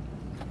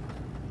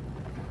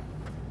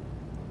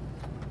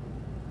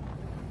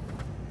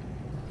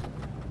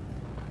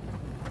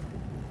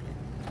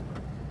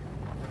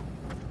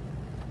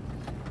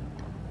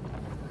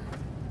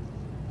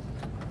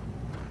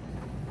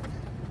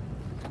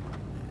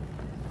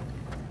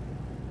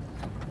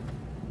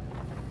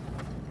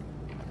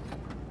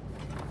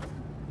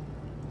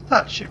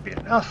 That should be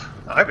enough.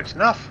 I hope it's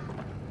enough.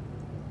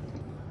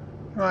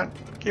 Come on,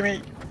 give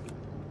me.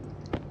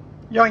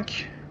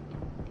 Yoink.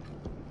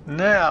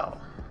 Now.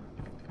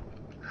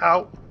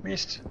 Ow,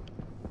 missed.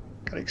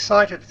 Got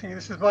excited thinking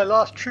this is my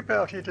last trip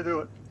out here to do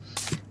it.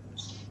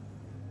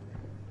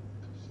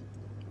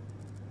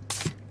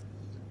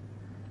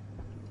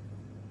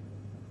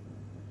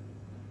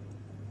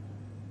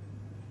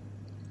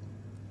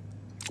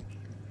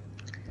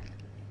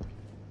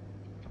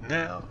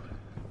 Now.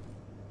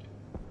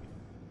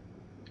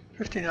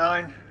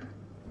 59.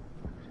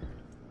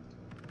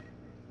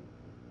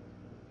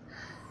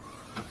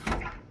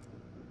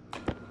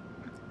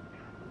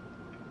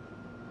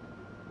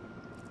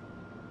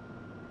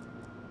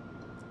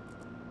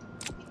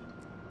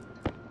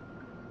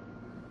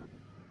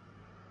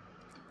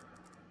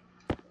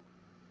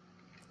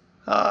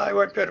 I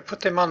won't be able to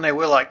put them on there,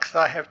 will I? Because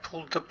I have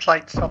pulled the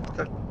plates off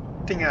the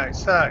dingo,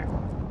 so...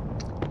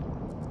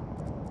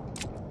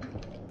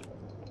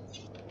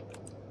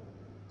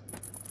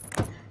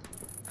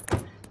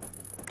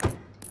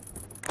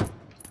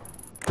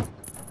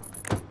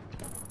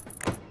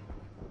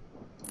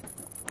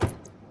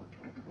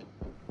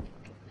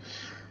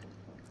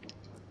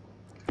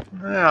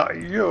 Now,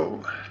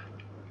 you.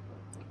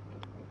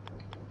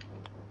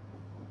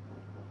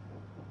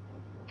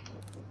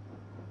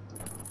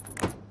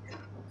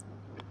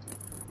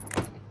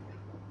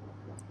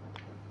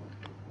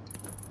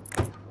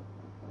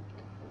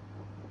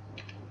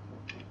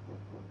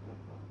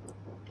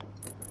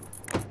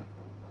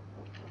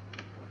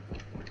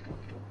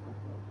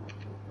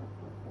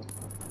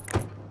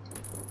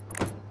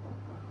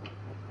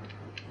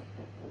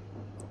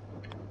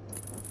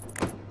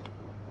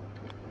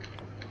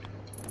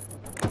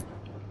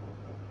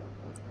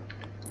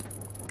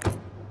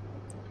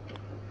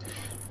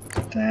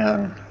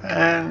 Down,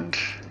 and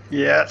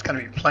yeah, it's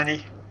going to be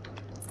plenty.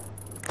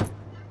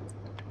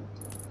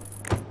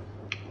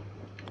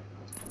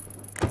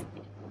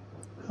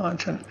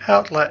 Onto an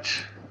outlet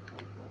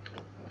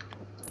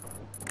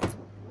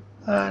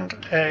and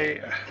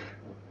a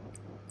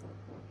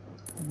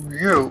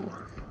U.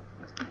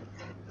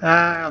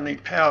 I'll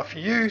need power for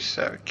you,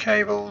 so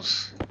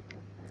cables.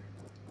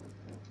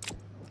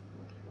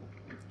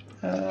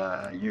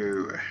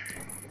 You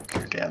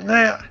go down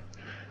there.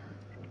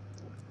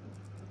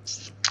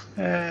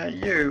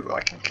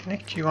 I can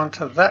connect you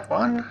onto that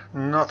one,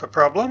 not a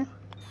problem.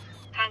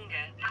 Hunger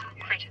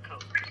critical.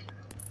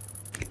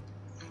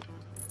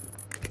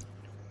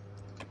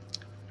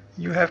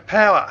 You have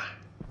power.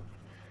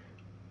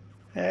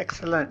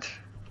 Excellent.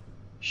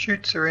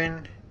 Chutes are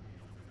in.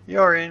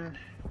 You're in.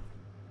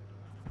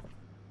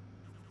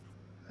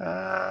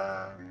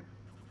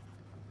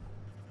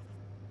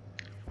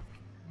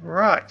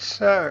 Right,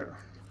 so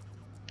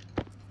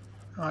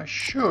I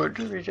should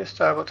be just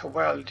able to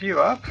weld you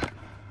up.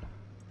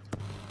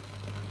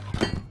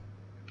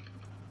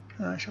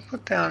 I shall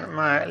put down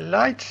my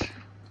light.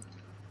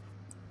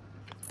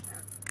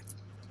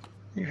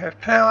 You have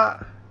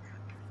power.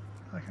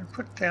 I can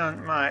put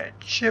down my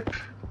chip,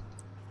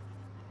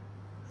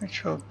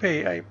 which will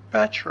be a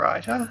batch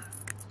writer.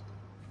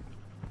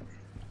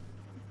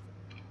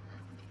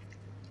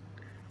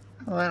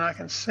 And then I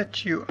can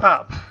set you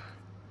up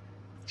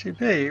to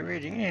be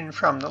reading in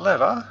from the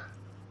lever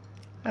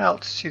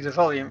out to the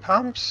volume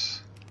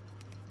pumps,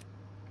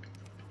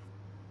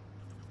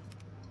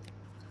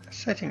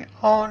 setting it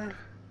on,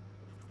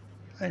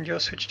 and you're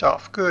switched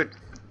off. Good.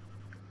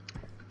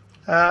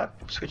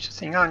 Switch the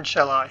thing on,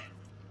 shall I?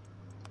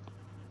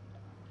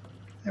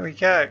 There we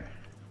go.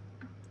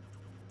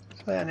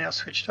 So they are now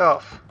switched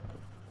off.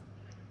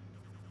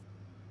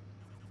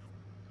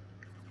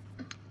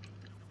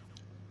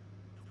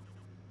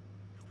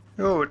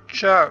 Good,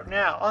 so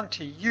now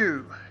onto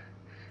you.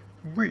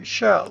 We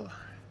shall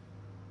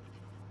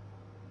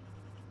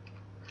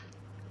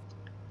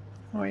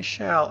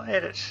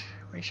edit.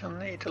 We shall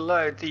need to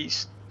load the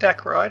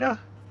stack rider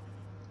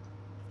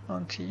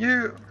onto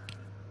you.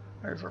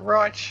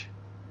 Overwrite,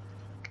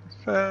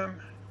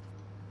 confirm,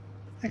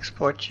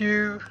 export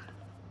you,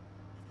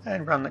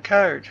 and run the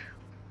code.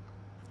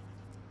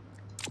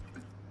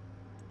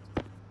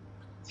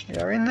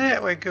 You're in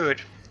there, we're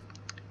good.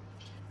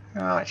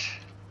 Right.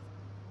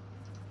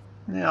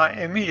 Now I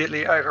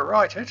immediately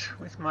overwrite it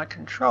with my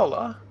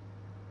controller.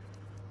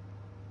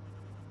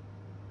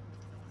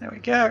 There we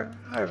go,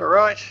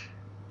 overwrite.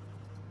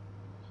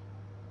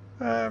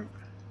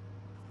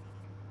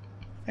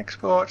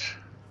 Export.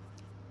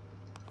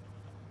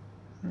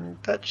 And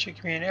that should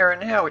give me an error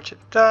now, which it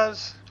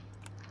does,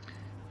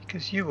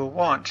 because you will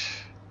want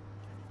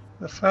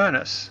the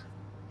furnace.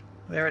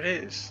 There it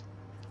is.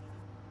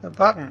 The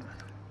button.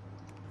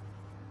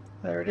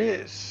 There it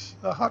is.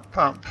 The hot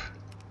pump.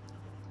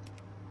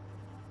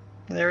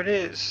 There it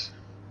is.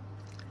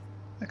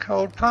 The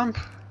cold pump.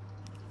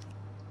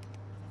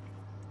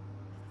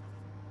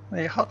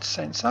 The hot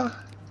sensor.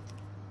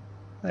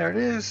 There it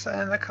is.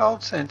 And the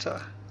cold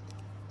sensor.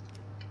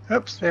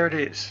 Oops, there it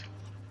is.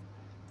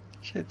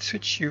 Should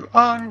switch you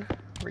on.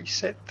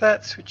 Reset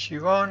that. Switch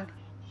you on.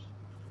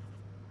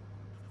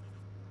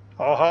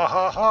 Oh, ha,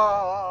 ha,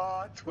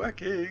 ha. It's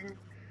working.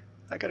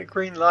 I got a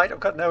green light. I've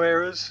got no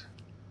errors.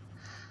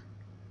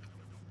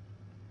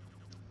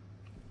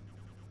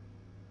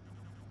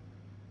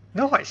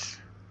 Nice.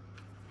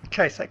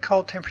 Okay, so that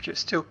cold temperature is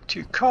still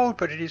too cold,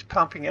 but it is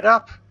pumping it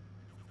up.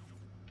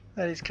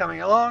 That is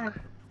coming along.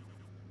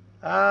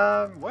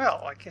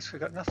 Well, I guess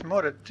we've got nothing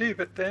more to do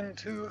but then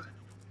to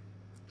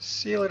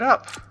seal it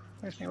up.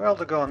 Where's my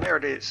welder gone? There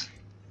it is.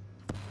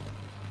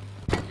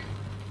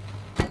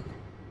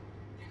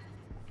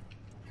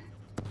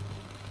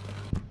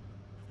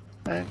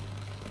 And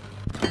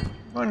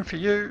one for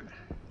you.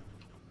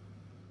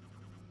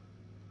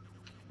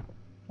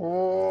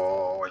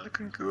 Oh, we're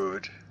looking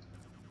good.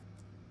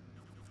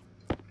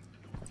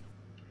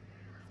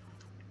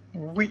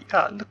 We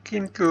are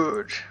looking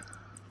good.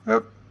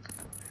 Oop.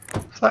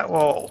 Flat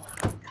wall.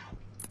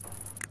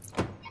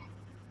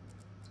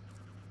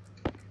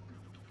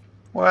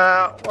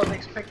 Well, wasn't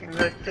expecting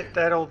to get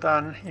that all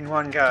done in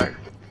one go.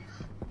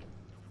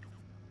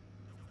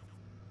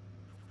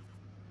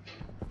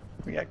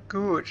 We are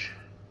good.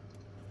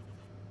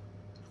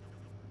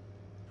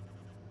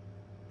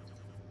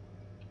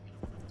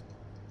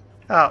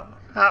 Oh,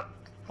 up,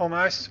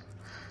 almost.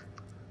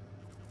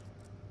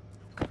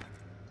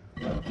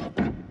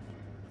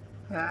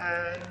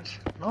 And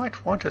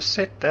might want to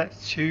set that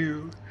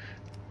to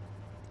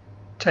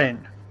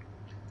 10.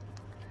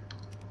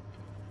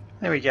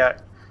 There we go.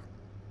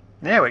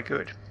 Now we're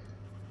good.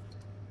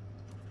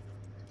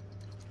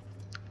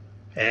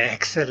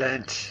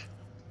 Excellent.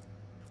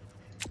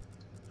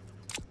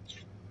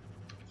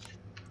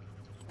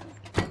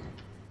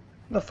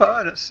 The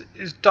furnace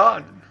is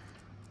done.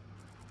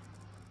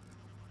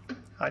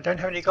 I don't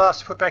have any glass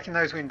to put back in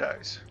those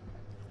windows.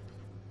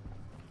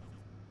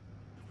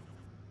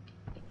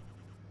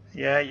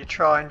 Yeah, you're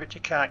trying, but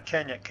you can't,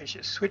 can you? Because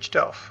you're switched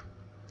off.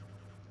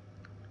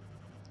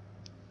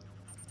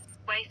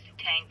 Waste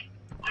tank.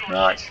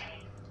 Right.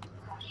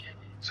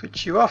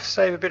 Switch you off,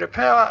 save a bit of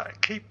power,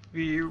 keep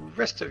the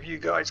rest of you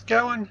guys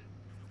going,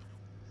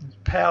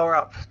 and power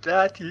up.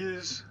 That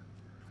is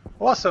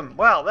awesome.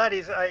 Well, that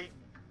is a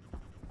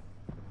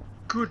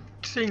good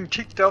thing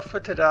ticked off for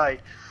today.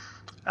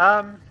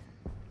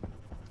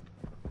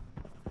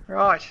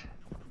 Right.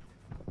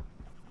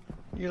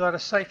 You lot are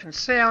safe and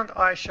sound.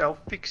 I shall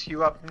fix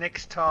you up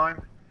next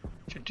time.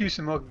 Should do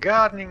some more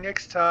gardening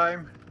next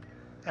time,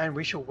 and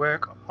we shall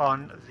work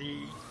on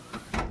the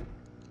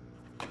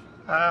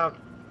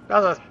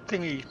other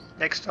thingy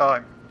next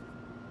time.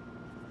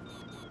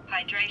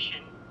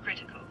 Hydration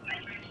critical.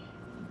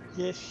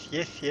 Yes,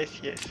 yes, yes,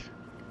 yes.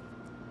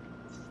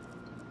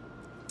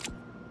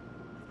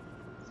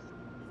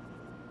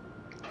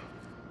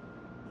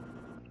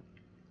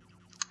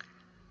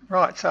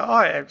 Right, so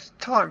it's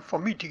time for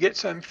me to get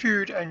some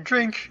food and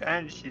drink,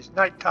 and it is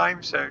night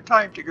time, so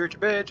time to go to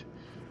bed,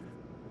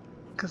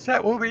 because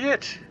that will be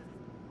it.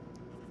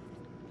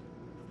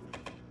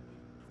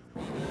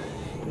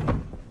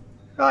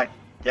 Right,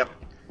 yep.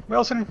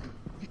 Wilson,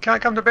 you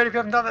can't come to bed if you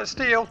haven't done that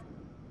steal.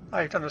 Oh,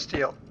 you've done the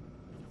steal.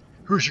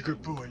 Who's a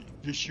good boy?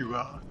 Yes, you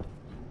are.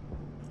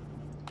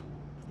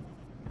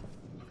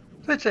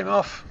 Let's him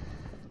off.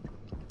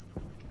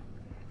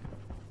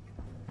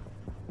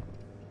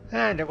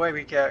 And away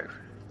we go.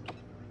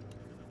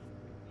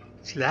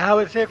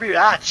 Flowers everywhere.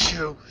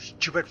 Achoo!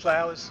 Stupid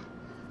flowers.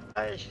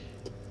 Hey.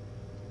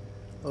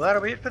 Well,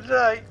 that'll be it for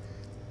today.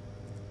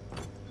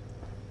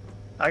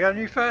 I got a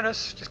new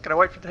furnace. Just gotta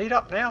wait for it to heat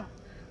up now.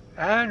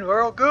 And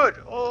we're all good.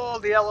 All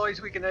the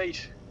alloys we can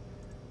eat.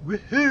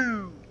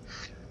 Woohoo!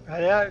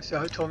 Rightio,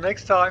 so until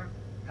next time,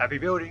 happy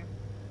building.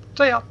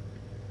 See ya!